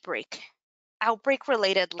outbreak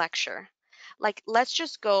related lecture. Like let's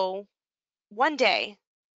just go one day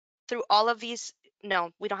through all of these.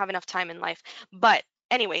 No, we don't have enough time in life. But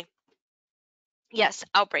anyway, yes,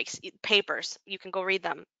 outbreaks, papers, you can go read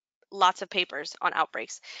them. Lots of papers on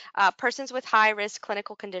outbreaks. Persons with high risk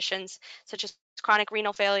clinical conditions such as chronic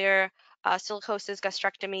renal failure, silicosis,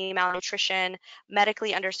 gastrectomy, malnutrition,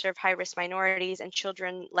 medically underserved high risk minorities, and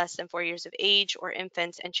children less than 4 years of age, or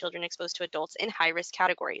infants and children exposed to adults in high risk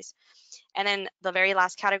categories. And then the very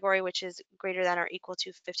last category, which is greater than or equal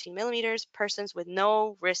to 15 millimeters, persons with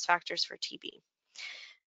no risk factors for TB.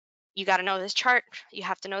 You got to know this chart. You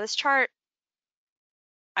have to know this chart.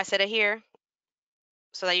 I said it here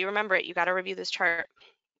so that you remember it. You got to review this chart.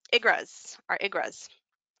 IGRAs,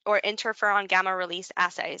 or interferon gamma release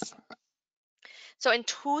assays. So in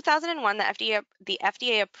 2001, the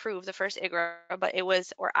FDA approved the first IGRA, but it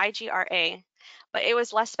was, or IGRA, but it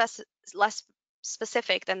was less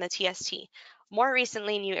specific than the TST. More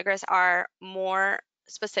recently, new IGRAs are more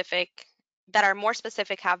specific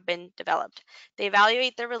have been developed. They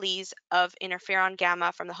evaluate the release of interferon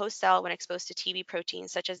gamma from the host cell when exposed to TB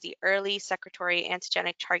proteins such as the early secretory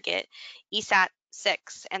antigenic target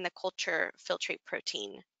ESAT6 and the culture filtrate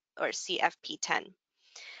protein, or CFP10.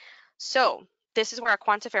 So this is where a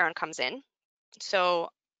quantiferon comes in. So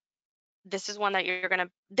this is the one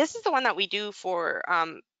that we do for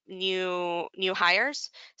new hires.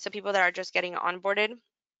 So people that are just getting onboarded.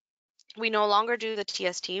 We no longer do the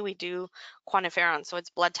TST, we do quantiferon. So it's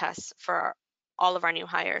blood tests for all of our new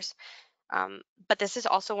hires. But this is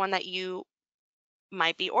also one that you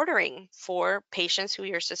might be ordering for patients who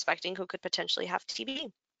you're suspecting who could potentially have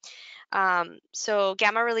TB. So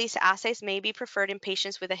gamma release assays may be preferred in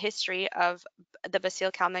patients with a history of the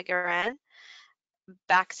Bacille Calmette-Guerin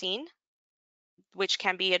vaccine, which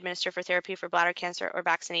can be administered for therapy for bladder cancer or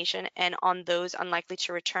vaccination, and on those unlikely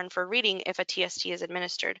to return for reading if a TST is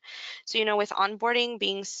administered. So, with onboarding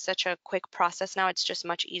being such a quick process now, it's just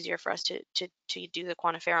much easier for us to do the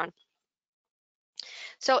quantiferon.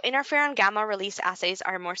 So interferon gamma release assays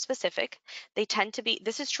are more specific. They tend to be,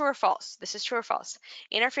 this is true or false? This is true or false?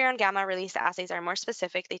 Interferon gamma release assays are more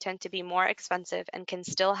specific. They tend to be more expensive and can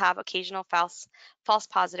still have occasional false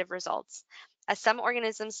positive results. As some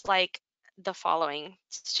organisms like the following,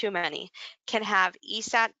 it's too many, can have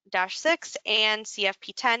ESAT-6 and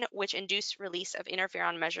CFP10, which induce release of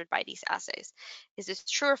interferon measured by these assays. Is this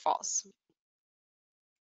true or false?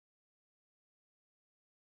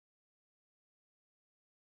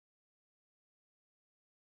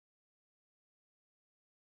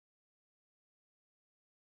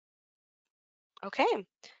 Okay,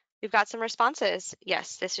 we've got some responses.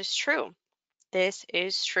 Yes, this is true. This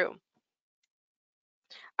is true.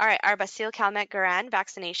 All right, our Bacille Calmette-Guerin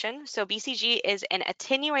vaccination. So BCG is an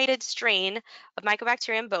attenuated strain of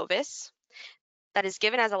Mycobacterium bovis that is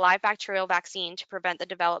given as a live bacterial vaccine to prevent the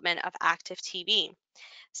development of active TB.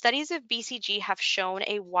 Studies of BCG have shown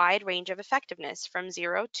a wide range of effectiveness from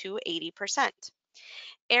 0 to 80%.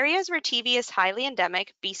 Areas where TB is highly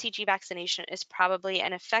endemic, BCG vaccination is probably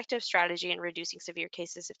an effective strategy in reducing severe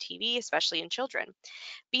cases of TB, especially in children.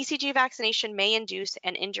 BCG vaccination may induce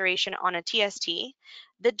an induration on a TST.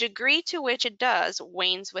 The degree to which it does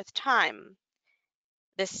wanes with time.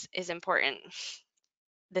 This is important.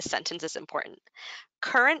 This sentence is important.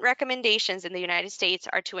 Current recommendations in the United States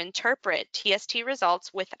are to interpret TST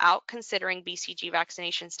results without considering BCG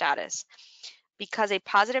vaccination status, because a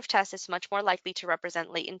positive test is much more likely to represent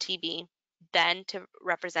latent TB than to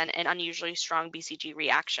represent an unusually strong BCG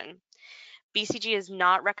reaction. BCG is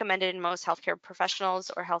not recommended in most healthcare professionals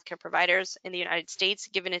or healthcare providers in the United States,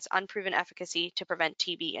 given its unproven efficacy to prevent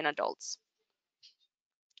TB in adults.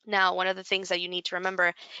 Now, one of the things that you need to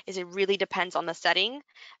remember is it really depends on the setting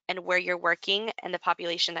and where you're working and the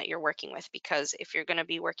population that you're working with, because if you're going to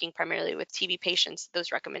be working primarily with TB patients,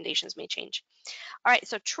 those recommendations may change. All right,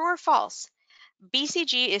 so true or false?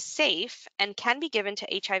 BCG is safe and can be given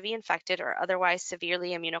to HIV infected or otherwise severely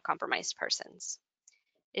immunocompromised persons.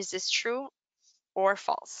 Is this true or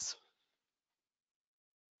false?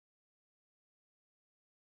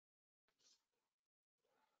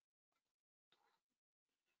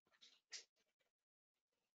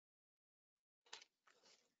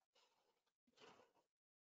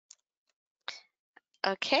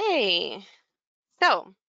 Okay,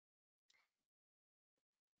 so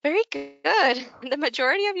very good. The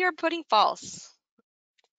majority of you are putting false.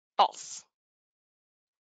 False.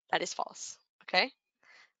 That is false. Okay.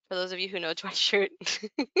 For those of you who know Dwight Schrute,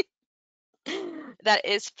 that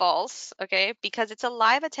is false. Okay, because it's a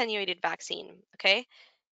live attenuated vaccine. Okay.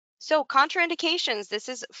 So contraindications, this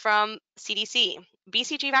is from CDC.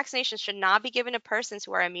 BCG vaccinations should not be given to persons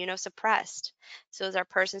who are immunosuppressed. So those are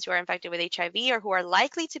persons who are infected with HIV or who are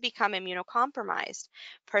likely to become immunocompromised,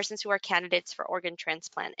 persons who are candidates for organ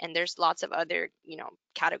transplant. And there's lots of other,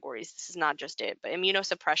 categories. This is not just it, but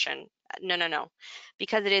immunosuppression, no,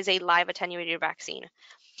 because it is a live attenuated vaccine.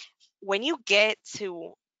 When you get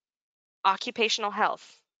to occupational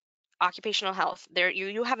health, there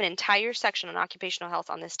you have an entire section on occupational health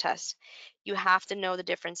on this test. You have to know the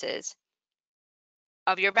differences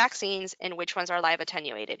of your vaccines and which ones are live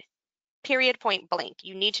attenuated. Period, point blank.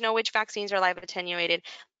 You need to know which vaccines are live attenuated,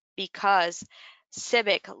 because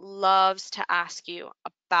Civic loves to ask you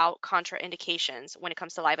about contraindications when it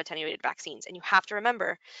comes to live attenuated vaccines. And you have to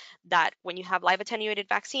remember that when you have live attenuated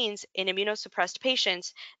vaccines in immunosuppressed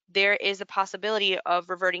patients, there is a possibility of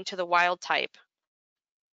reverting to the wild type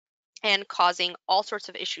and causing all sorts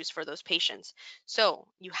of issues for those patients. So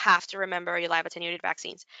you have to remember your live attenuated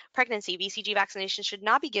vaccines. Pregnancy, BCG vaccination should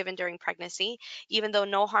not be given during pregnancy, even though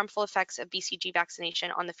no harmful effects of BCG vaccination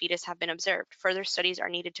on the fetus have been observed. Further studies are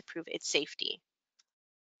needed to prove its safety.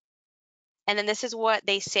 And then this is what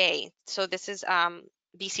they say. So this is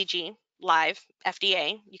BCG live,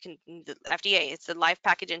 FDA. The FDA, it's the live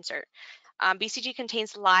package insert. BCG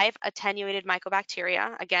contains live attenuated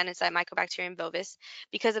mycobacteria. Again, it's that Mycobacterium bovis.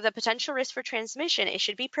 Because of the potential risk for transmission, it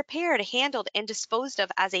should be prepared, handled, and disposed of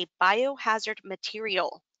as a biohazard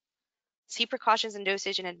material. See precautions in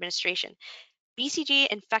dosage and administration. BCG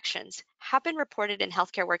infections have been reported in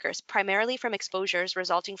healthcare workers, primarily from exposures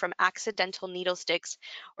resulting from accidental needle sticks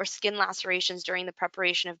or skin lacerations during the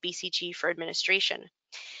preparation of BCG for administration.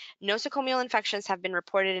 Nosocomial infections have been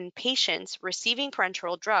reported in patients receiving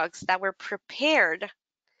parenteral drugs that were prepared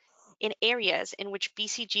in areas in which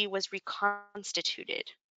BCG was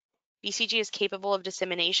reconstituted. BCG is capable of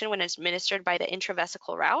dissemination when administered by the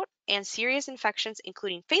intravesical route, and serious infections,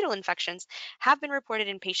 including fatal infections, have been reported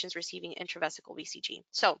in patients receiving intravesical BCG.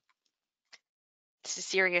 So, this is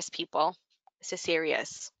serious, people. This is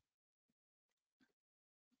serious.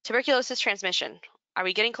 Tuberculosis transmission. Are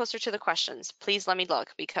we getting closer to the questions? Please let me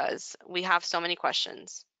look because we have so many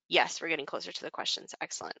questions. Yes, we're getting closer to the questions.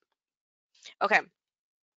 Excellent. Okay.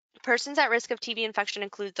 Persons at risk of TB infection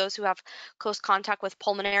include those who have close contact with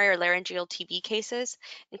pulmonary or laryngeal TB cases,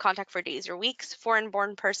 in contact for days or weeks,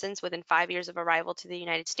 foreign-born persons within 5 years of arrival to the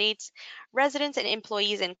United States, residents and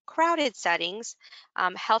employees in crowded settings,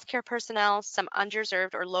 healthcare personnel, some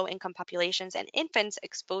underserved or low-income populations, and infants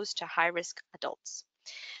exposed to high-risk adults.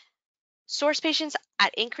 Source patients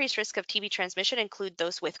at increased risk of TB transmission include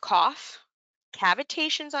those with cough,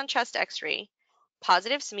 cavitations on chest x-ray,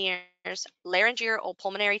 positive smears, laryngeal or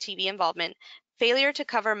pulmonary TB involvement, failure to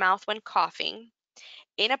cover mouth when coughing,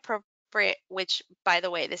 inappropriate, which, by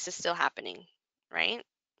the way, this is still happening, right?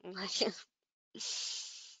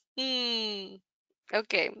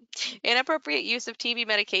 Okay. Inappropriate use of TB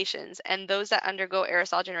medications and those that undergo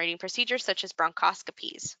aerosol generating procedures such as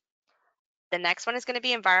bronchoscopies. The next one is going to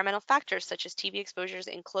be environmental factors such as TB exposures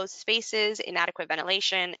in closed spaces, inadequate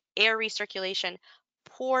ventilation, air recirculation,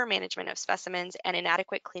 poor management of specimens, and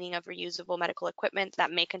inadequate cleaning of reusable medical equipment that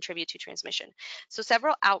may contribute to transmission. So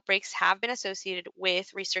several outbreaks have been associated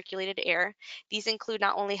with recirculated air. These include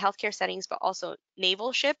not only healthcare settings, but also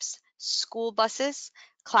naval ships, school buses,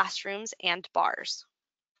 classrooms, and bars.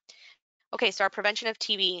 Okay, so our prevention of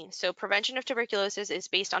TB. So prevention of tuberculosis is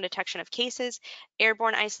based on detection of cases,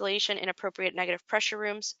 airborne isolation in appropriate negative pressure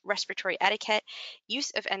rooms, respiratory etiquette,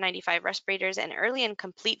 use of N95 respirators, and early and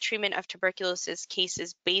complete treatment of tuberculosis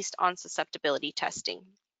cases based on susceptibility testing.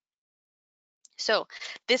 So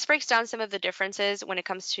this breaks down some of the differences when it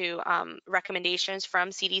comes to recommendations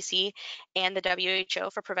from CDC and the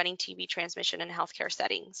WHO for preventing TB transmission in healthcare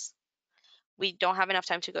settings. We don't have enough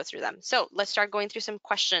time to go through them. So let's start going through some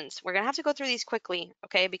questions. We're going to have to go through these quickly,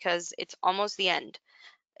 okay, because it's almost the end.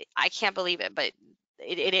 I can't believe it, but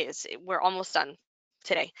it is. We're almost done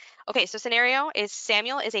today. Okay, so scenario is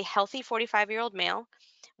Samuel is a healthy 45-year-old male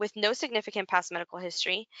with no significant past medical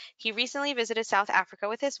history. He recently visited South Africa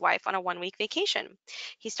with his wife on a 1-week vacation.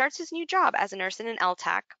 He starts his new job as a nurse in an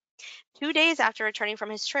LTAC 2 days after returning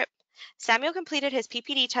from his trip. Samuel completed his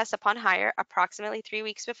PPD test upon hire approximately 3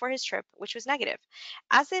 weeks before his trip, which was negative.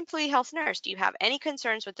 As the employee health nurse, do you have any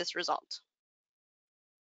concerns with this result?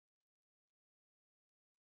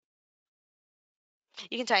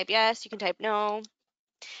 You can type yes, you can type no,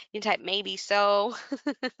 you can type maybe so.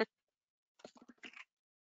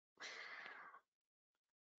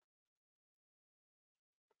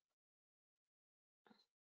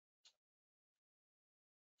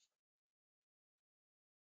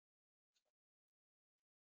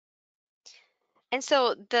 And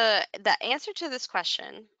so the answer to this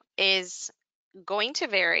question is going to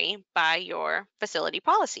vary by your facility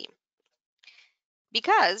policy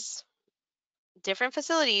because different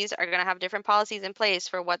facilities are going to have different policies in place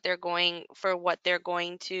for what they're going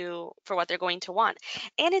to want,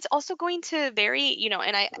 and it's also going to vary,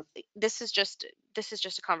 and this is just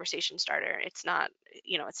a conversation starter. It's not,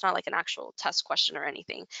 it's not like an actual test question or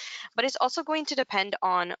anything, but it's also going to depend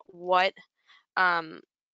on um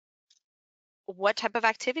what type of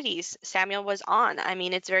activities Samuel was on. I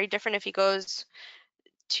mean, it's very different if he goes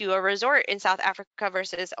to a resort in South Africa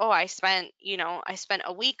versus, oh, I spent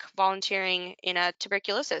a week volunteering in a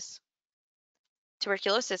tuberculosis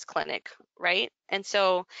clinic, right? And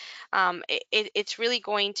so it's really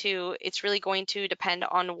going to depend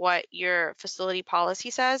on what your facility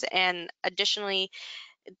policy says. And additionally,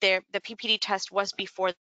 the PPD test was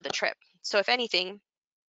before the trip. So if anything,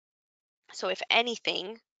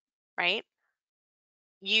 right,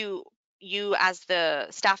 you you as the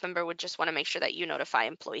staff member would just want to make sure that you notify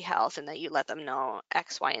employee health and that you let them know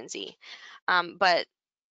X, Y, and Z. But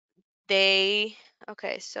okay,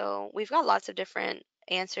 so we've got lots of different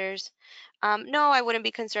answers. No, I wouldn't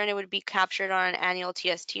be concerned. It would be captured on an annual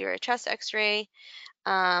TST or a chest x-ray.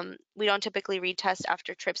 We don't typically retest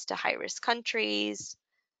after trips to high-risk countries.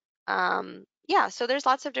 Yeah, so there's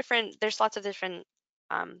lots of different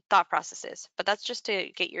thought processes, but that's just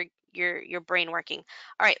to get your brain working.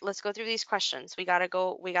 All right, let's go through these questions. We gotta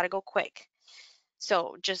go quick.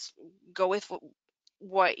 So just go with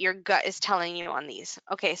what your gut is telling you on these.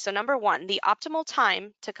 Okay, so number one, the optimal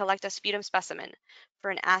time to collect a sputum specimen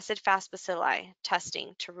for an acid-fast bacilli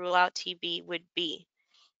testing to rule out TB would be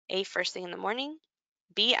A, first thing in the morning,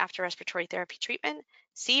 B, after respiratory therapy treatment,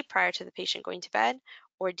 C, prior to the patient going to bed,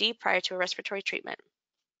 or D, prior to a respiratory treatment.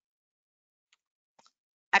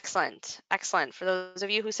 Excellent, excellent. For those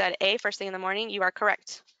of you who said A, first thing in the morning, you are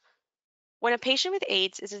correct. When a patient with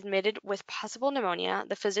AIDS is admitted with possible pneumonia,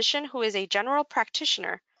 the physician, who is a general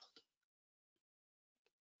practitioner,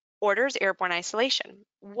 orders airborne isolation.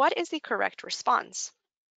 What is the correct response?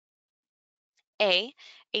 A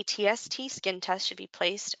TST skin test should be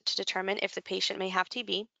placed to determine if the patient may have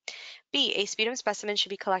TB. B, a sputum specimen should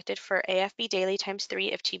be collected for AFB daily times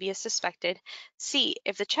 3 if TB is suspected. C,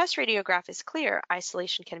 if the chest radiograph is clear,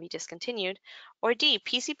 isolation can be discontinued. Or D,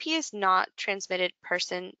 PCP is not transmitted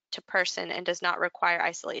person to person and does not require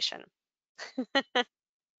isolation.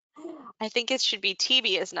 I think it should be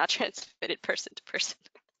TB is not transmitted person to person.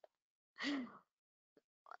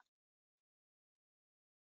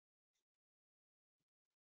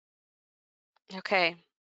 Okay.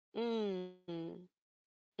 Mm, mm,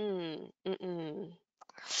 mm, mm.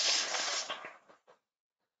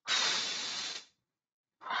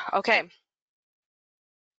 Okay,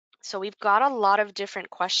 so we've got a lot of different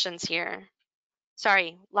questions here.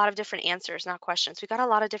 Sorry, a lot of different answers, not questions. We got a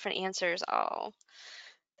lot of different answers. Oh,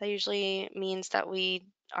 that usually means that we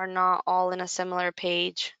are not all in a similar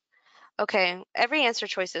page. Okay, every answer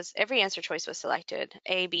choice was selected.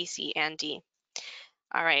 A, B, C, and D.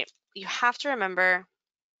 All right, you have to remember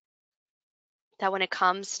that when it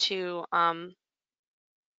comes to our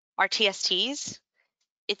TSTs,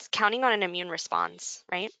 it's counting on an immune response,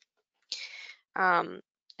 right? Um,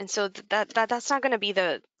 and so that's not going to be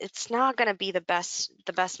it's not going to be the best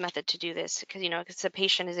method to do this because because the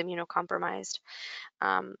patient is immunocompromised,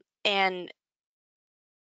 and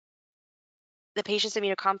the patient's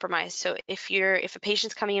immunocompromised. So if a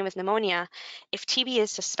patient's coming in with pneumonia, if TB is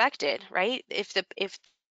suspected, right? If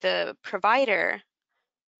the provider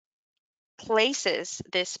places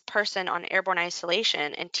this person on airborne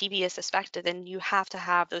isolation and TB is suspected, then you have to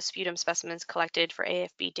have those sputum specimens collected for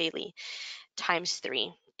AFB daily times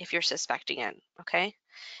 3 if you're suspecting it, okay?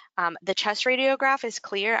 The chest radiograph is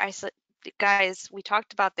clear. Guys, we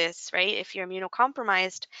talked about this, right? If you're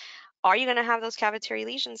immunocompromised, are you going to have those cavitary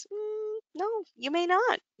lesions? No, you may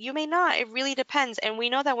not. You may not. It really depends. And we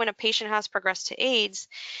know that when a patient has progressed to AIDS,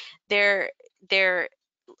 their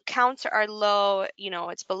counts are low,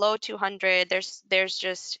 it's below 200. There's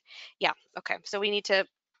just, yeah, okay. So we need to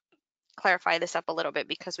clarify this up a little bit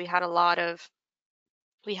because we had a lot of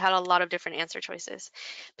different answer choices.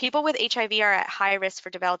 People with HIV are at high risk for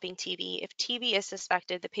developing TB. If TB is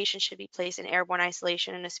suspected, the patient should be placed in airborne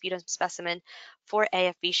isolation and a sputum specimen for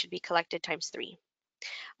AFB should be collected times 3.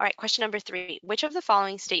 All right, question number 3. Which of the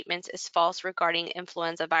following statements is false regarding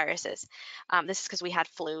influenza viruses? This is because we had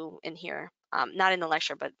flu in here, not in the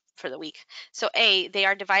lecture, but for the week. So A, they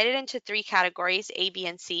are divided into 3 categories, A, B,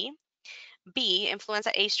 and C. B,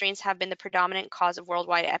 influenza A strains have been the predominant cause of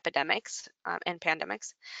worldwide epidemics and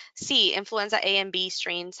pandemics. C, influenza A and B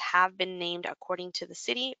strains have been named according to the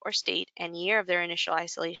city or state and year of their initial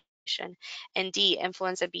isolation. And D,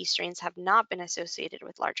 influenza B strains have not been associated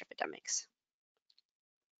with large epidemics.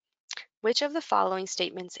 Which of the following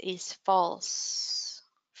statements is false?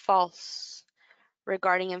 False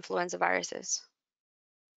regarding influenza viruses.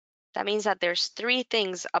 That means that there's 3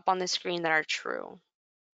 things up on the screen that are true.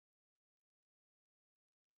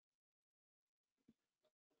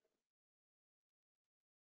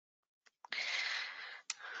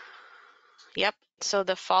 Yep. So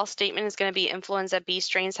the false statement is going to be influenza B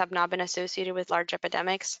strains have not been associated with large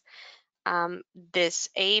epidemics. This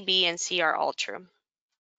A, B, and C are all true.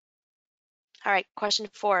 All right, question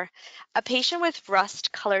 4. A patient with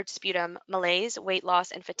rust-colored sputum, malaise, weight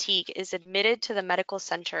loss, and fatigue is admitted to the medical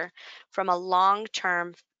center from a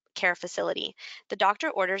long-term care facility. The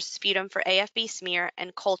doctor orders sputum for AFB smear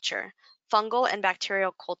and culture, fungal and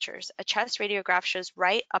bacterial cultures. A chest radiograph shows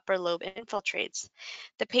right upper lobe infiltrates.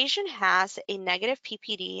 The patient has a negative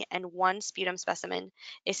PPD and 1 sputum specimen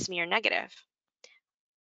is smear negative.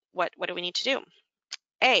 What do we need to do?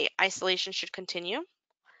 A, isolation should continue.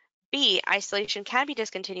 B, isolation can be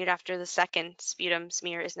discontinued after the second sputum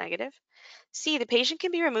smear is negative. C, the patient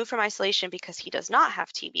can be removed from isolation because he does not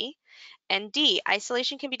have TB. And D,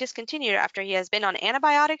 isolation can be discontinued after he has been on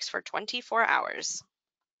antibiotics for 24 hours.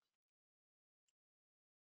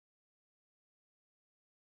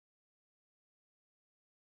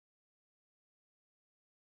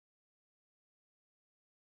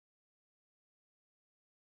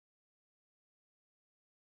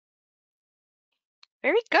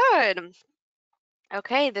 Very good.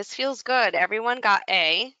 Okay, this feels good. Everyone got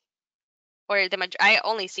A. Or I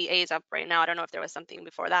only see A's up right now. I don't know if there was something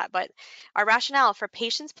before that, but our rationale for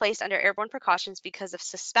patients placed under airborne precautions because of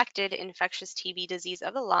suspected infectious TB disease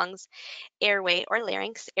of the lungs, airway, or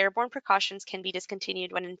larynx, airborne precautions can be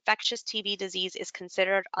discontinued when infectious TB disease is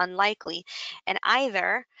considered unlikely, and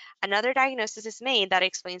either another diagnosis is made that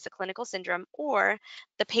explains the clinical syndrome, or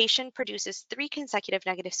the patient produces 3 consecutive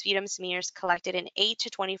negative sputum smears collected in 8 to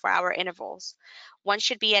 24-hour intervals. One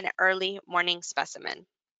should be an early morning specimen.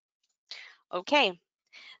 Okay,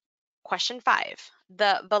 question 5.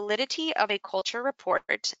 The validity of a culture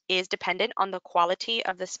report is dependent on the quality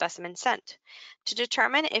of the specimen sent. To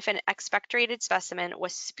determine if an expectorated specimen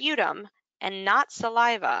was sputum and not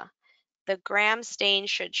saliva, the gram stain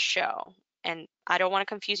should show. And I don't want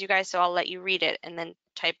to confuse you guys, so I'll let you read it and then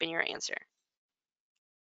type in your answer.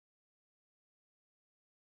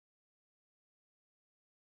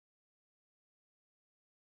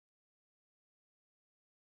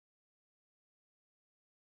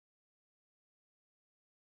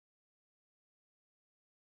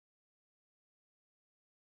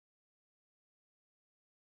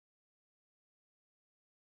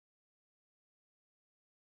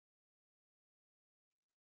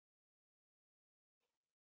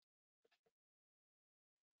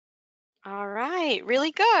 All right,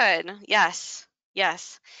 really good. Yes,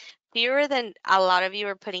 yes. Fewer than, a lot of you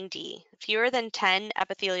are putting D, fewer than 10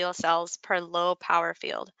 epithelial cells per low power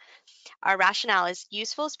field. Our rationale is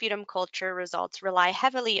useful sputum culture results rely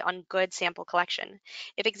heavily on good sample collection.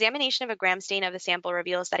 If examination of a gram stain of the sample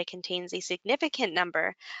reveals that it contains a significant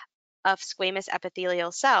number of squamous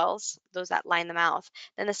epithelial cells, those that line the mouth,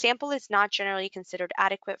 then the sample is not generally considered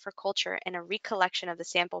adequate for culture and a recollection of the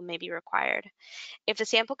sample may be required. If the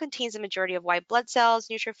sample contains a majority of white blood cells,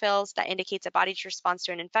 neutrophils, that indicates a body's response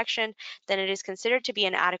to an infection, then it is considered to be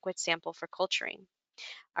an adequate sample for culturing.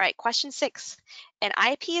 All right, question 6. An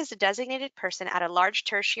IP is a designated person at a large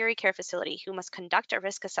tertiary care facility who must conduct a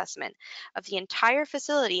risk assessment of the entire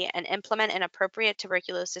facility and implement an appropriate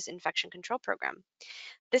tuberculosis infection control program.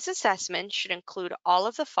 This assessment should include all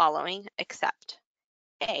of the following except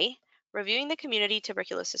A, reviewing the community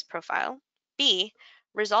tuberculosis profile, B,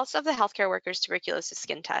 results of the healthcare workers' tuberculosis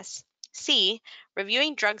skin tests, C,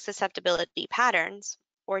 reviewing drug susceptibility patterns,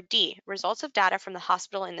 or D, results of data from the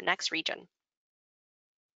hospital in the next region.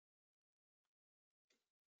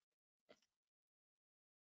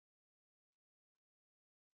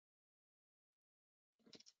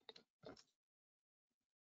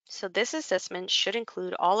 So this assessment should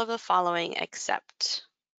include all of the following except.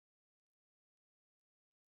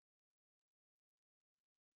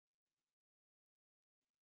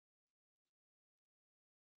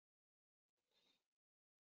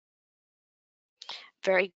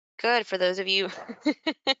 Very good for those of you.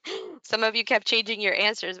 Some of you kept changing your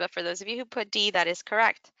answers, but for those of you who put D, that is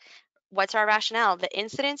correct. What's our rationale? The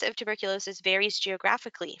incidence of tuberculosis varies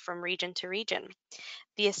geographically from region to region.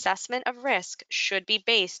 The assessment of risk should be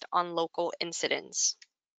based on local incidence.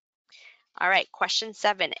 All right, question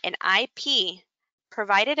 7. An IP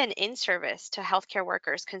provided an in-service to healthcare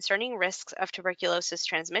workers concerning risks of tuberculosis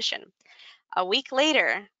transmission. A week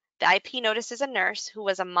later, the IP notices a nurse who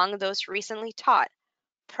was among those recently taught,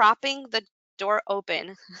 propping the door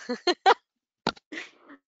open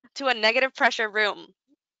to a negative pressure room.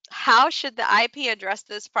 How should the IP address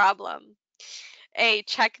this problem? A,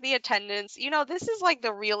 check the attendance. You know, this is like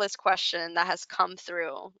the realest question that has come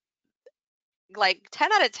through. Like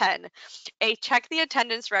 10 out of 10. A, check the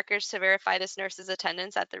attendance records to verify this nurse's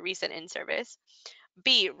attendance at the recent in-service.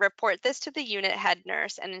 B, report this to the unit head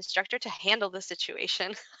nurse and instruct her to handle the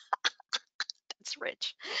situation. That's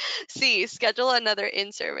rich. C, schedule another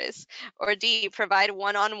in-service. Or D, provide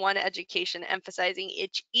one-on-one education emphasizing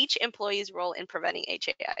each employee's role in preventing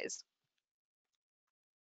HAIs.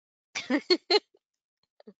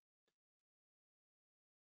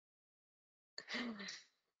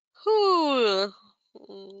 Whew.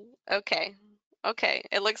 Okay. Okay.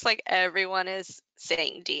 It looks like everyone is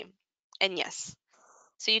saying D. And yes.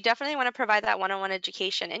 So you definitely want to provide that one-on-one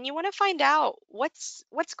education and you want to find out what's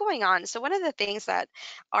going on. So one of the things that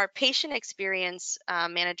our patient experience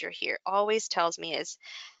manager here always tells me is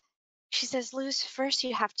she says, Luz, first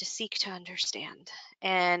you have to seek to understand.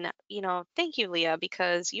 And, thank you, Leah,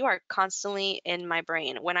 because you are constantly in my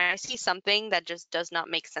brain. When I see something that just does not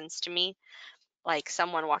make sense to me, like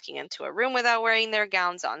someone walking into a room without wearing their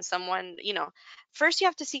gowns on, someone, first you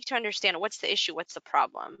have to seek to understand what's the issue, what's the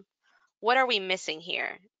problem, what are we missing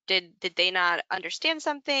here? Did they not understand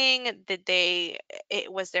something?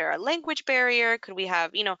 Was there a language barrier? Could we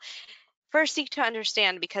have, First, seek to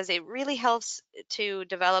understand, because it really helps to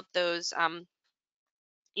develop those,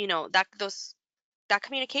 you know, that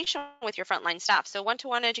communication with your frontline staff. So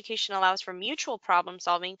one-to-one education allows for mutual problem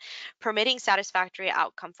solving, permitting satisfactory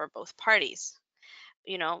outcome for both parties.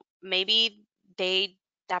 You know, maybe they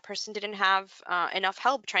that person didn't have enough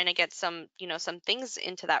help trying to get some, you know, some things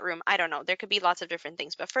into that room. I don't know. There could be lots of different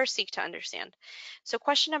things, but first seek to understand. So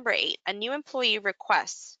question number 8, a new employee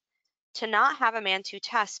requests to not have a man 2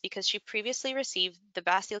 test because she previously received the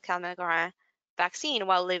Bacille-Calmette vaccine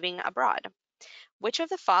while living abroad. Which of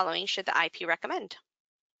the following should the IP recommend?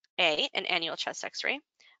 A, an annual chest x-ray.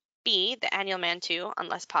 B, the annual MAN2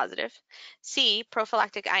 unless positive. C,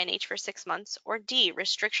 prophylactic INH for 6 months. Or D,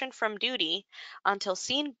 restriction from duty until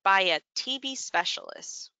seen by a TB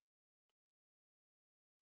specialist.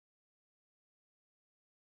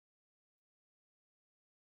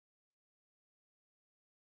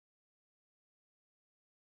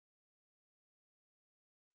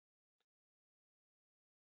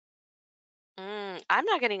 I'm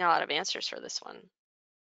not getting a lot of answers for this one.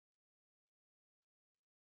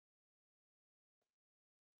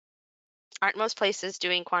 Aren't most places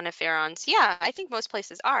doing quantiferons? Yeah, I think most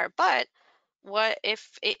places are, but what if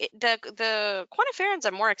the quantiferons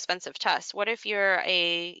are more expensive tests? What if you're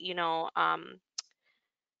a, you know,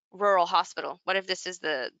 rural hospital? What if this is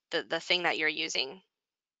the thing that you're using?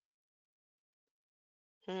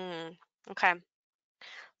 Okay.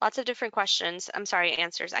 Lots of different questions. I'm sorry,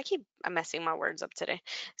 answers. I'm messing my words up today.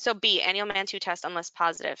 So B, annual MAN2 test unless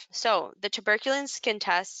positive. So the tuberculin skin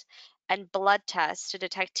test and blood tests to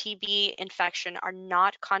detect TB infection are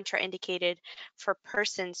not contraindicated for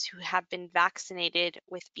persons who have been vaccinated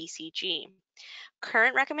with BCG.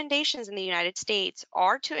 Current recommendations in the United States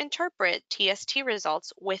are to interpret TST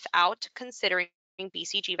results without considering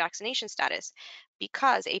BCG vaccination status,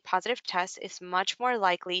 because a positive test is much more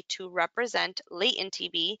likely to represent latent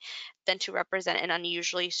TB than to represent an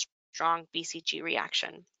unusually strong BCG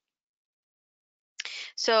reaction.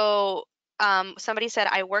 So somebody said,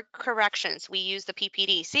 I work corrections. We use the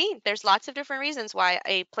PPD. See, there's lots of different reasons why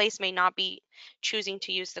a place may not be choosing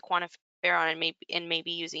to use the quantiferon and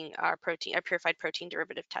maybe using our purified protein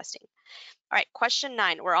derivative testing. All right, question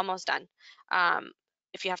 9. We're almost done.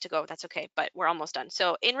 If you have to go, that's okay, but we're almost done.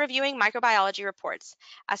 So in reviewing microbiology reports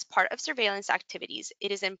as part of surveillance activities,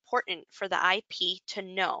 it is important for the IP to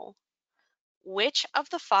know which of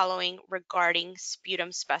the following regarding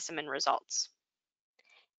sputum specimen results.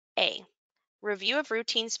 A, review of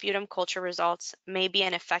routine sputum culture results may be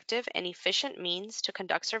an effective and efficient means to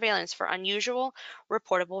conduct surveillance for unusual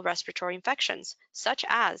reportable respiratory infections, such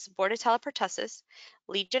as Bordetella pertussis,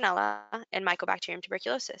 Legionella, and Mycobacterium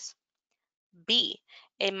tuberculosis. B,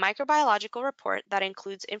 a microbiological report that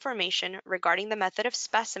includes information regarding the method of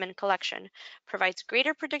specimen collection provides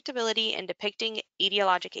greater predictability in depicting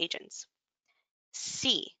etiologic agents.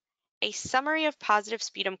 C, a summary of positive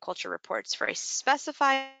sputum culture reports for a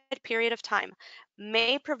specified period of time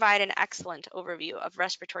may provide an excellent overview of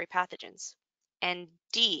respiratory pathogens. And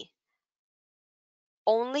D,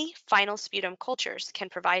 only final sputum cultures can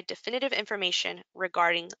provide definitive information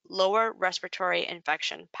regarding lower respiratory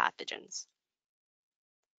infection pathogens.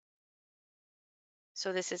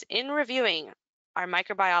 So this is in reviewing our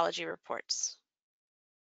microbiology reports.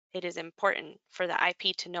 It is important for the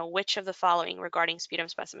IP to know which of the following regarding sputum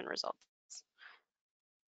specimen results.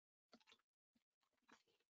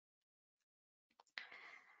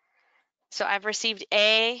 So I've received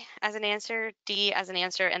A as an answer, D as an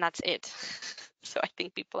answer, and that's it. So I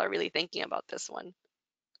think people are really thinking about this one.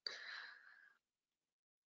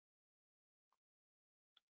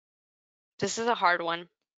 This is a hard one.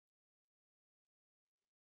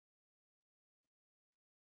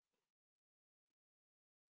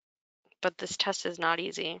 But this test is not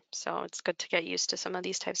easy, so it's good to get used to some of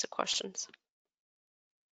these types of questions.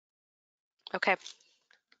 Okay.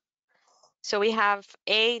 So we have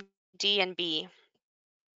A, D, and B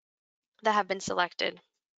that have been selected.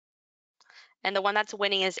 And the one that's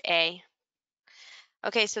winning is A.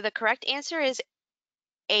 Okay, so the correct answer is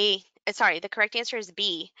the correct answer is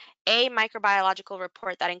B. A microbiological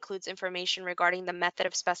report that includes information regarding the method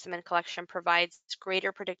of specimen collection provides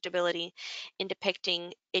greater predictability in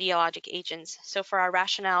depicting etiologic agents. So for our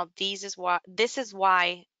rationale, this is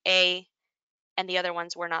why A and the other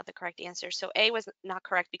ones were not the correct answer. So A was not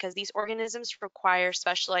correct because these organisms require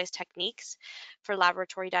specialized techniques for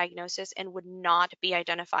laboratory diagnosis and would not be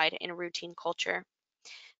identified in routine culture.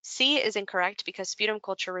 C is incorrect because sputum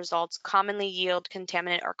culture results commonly yield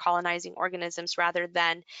contaminant or colonizing organisms rather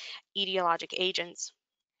than etiologic agents.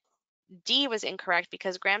 D was incorrect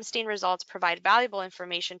because gram stain results provide valuable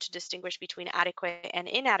information to distinguish between adequate and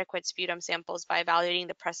inadequate sputum samples by evaluating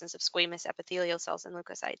the presence of squamous epithelial cells and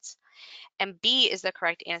leukocytes. And B is the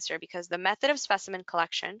correct answer because the method of specimen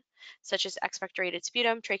collection, such as expectorated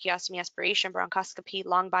sputum, tracheostomy aspiration, bronchoscopy,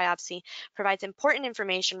 lung biopsy, provides important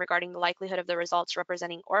information regarding the likelihood of the results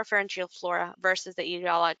representing oropharyngeal flora versus the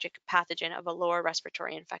etiologic pathogen of a lower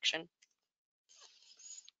respiratory infection.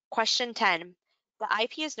 Question 10. The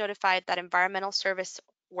IP is notified that environmental service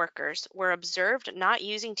workers were observed not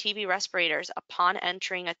using TB respirators upon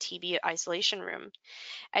entering a TB isolation room.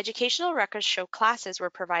 Educational records show classes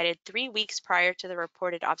were provided 3 weeks prior to the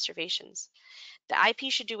reported observations. The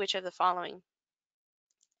IP should do which of the following?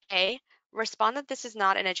 A. Respond that this is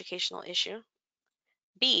not an educational issue.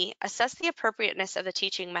 B. Assess the appropriateness of the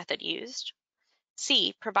teaching method used.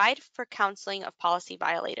 C. Provide for counseling of policy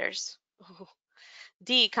violators.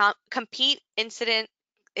 D. Complete incident,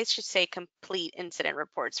 it should say complete incident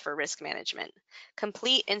reports for risk management.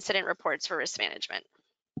 Complete incident reports for risk management.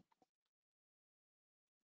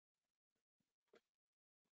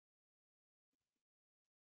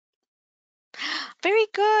 Very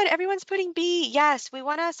good. Everyone's putting B. Yes, we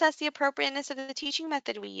want to assess the appropriateness of the teaching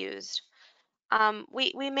method we used.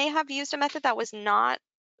 We may have used a method that was not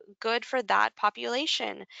good for that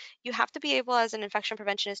population. You have to be able, as an infection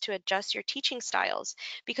preventionist, to adjust your teaching styles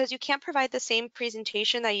because you can't provide the same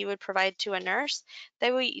presentation that you would provide to a nurse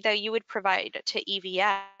that you would provide to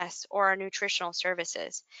EVS or our nutritional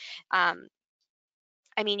services. Um,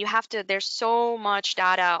 I mean, you have to, there's so much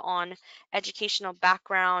data on educational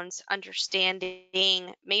backgrounds,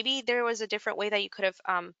 understanding. Maybe there was a different way that you could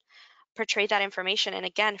have portrayed that information. And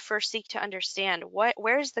again, first seek to understand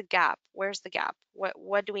where's the gap? Where's the gap?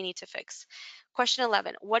 What do we need to fix? Question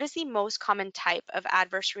 11, what is the most common type of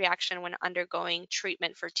adverse reaction when undergoing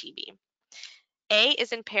treatment for TB? A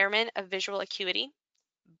is impairment of visual acuity.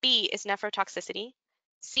 B is nephrotoxicity.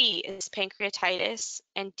 C is pancreatitis.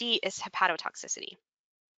 And D is hepatotoxicity.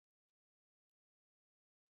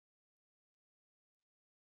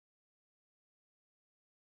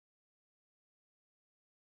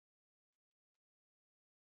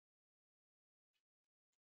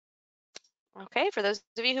 Okay, for those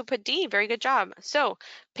of you who put D, very good job. So,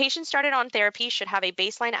 patients started on therapy should have a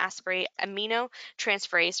baseline aspirate,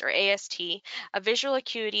 aminotransferase or AST, a visual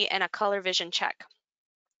acuity, and a color vision check.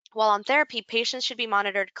 While on therapy, patients should be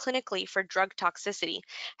monitored clinically for drug toxicity.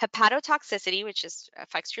 Hepatotoxicity, which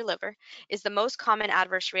affects your liver, is the most common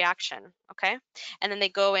adverse reaction, okay? And then they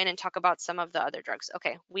go in and talk about some of the other drugs.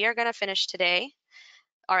 Okay, we are gonna finish today.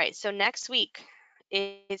 All right, so next week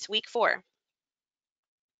is week 4.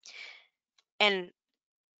 And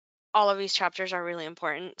all of these chapters are really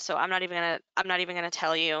important. So I'm not even gonna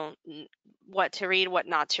tell you what to read, what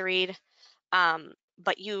not to read.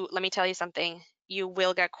 But let me tell you something. You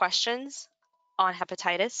will get questions on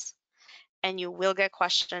hepatitis, and you will get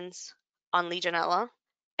questions on Legionella,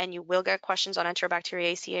 and you will get questions on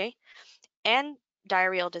Enterobacteriaceae and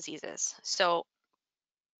diarrheal diseases. So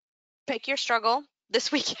pick your struggle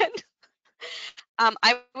this weekend.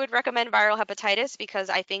 I would recommend viral hepatitis because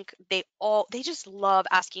I think they just love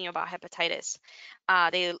asking you about hepatitis.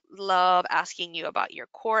 They love asking you about your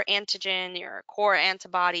core antigen, your core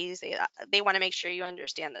antibodies. They want to make sure you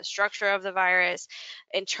understand the structure of the virus,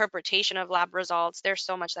 interpretation of lab results. There's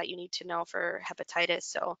so much that you need to know for hepatitis.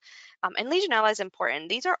 So, and Legionella is important.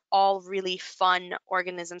 These are all really fun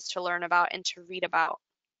organisms to learn about and to read about.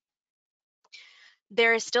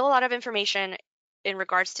 There is still a lot of information in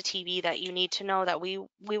regards to TB that you need to know that we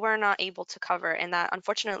were not able to cover, and that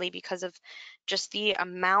unfortunately, because of just the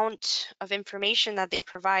amount of information that they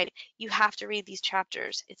provide, you have to read these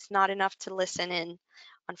chapters. It's not enough to listen in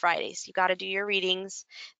on Fridays. You got to do your readings.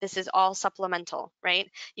 This is all supplemental, right?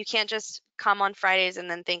 You can't just come on Fridays and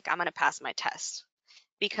then think I'm going to pass my test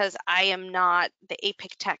because I am not the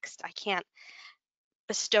APIC text. I can't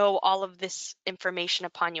bestow all of this information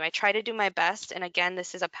upon you. I try to do my best, and again,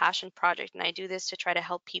 this is a passion project, and I do this to try to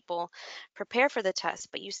help people prepare for the test,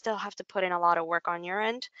 but you still have to put in a lot of work on your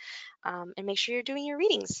end, and make sure you're doing your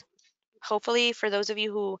readings. Hopefully, for those of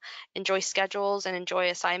you who enjoy schedules and enjoy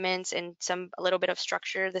assignments and a little bit of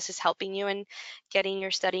structure, this is helping you in getting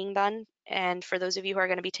your studying done. And for those of you who are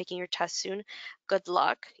going to be taking your test soon, good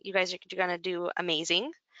luck. You guys are going to do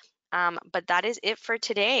amazing. But that is it for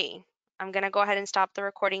today. I'm going to go ahead and stop the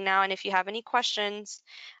recording now. And if you have any questions,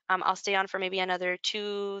 I'll stay on for maybe another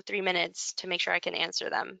 2-3 minutes to make sure I can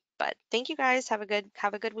answer them. But thank you guys. Have a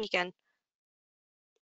good weekend.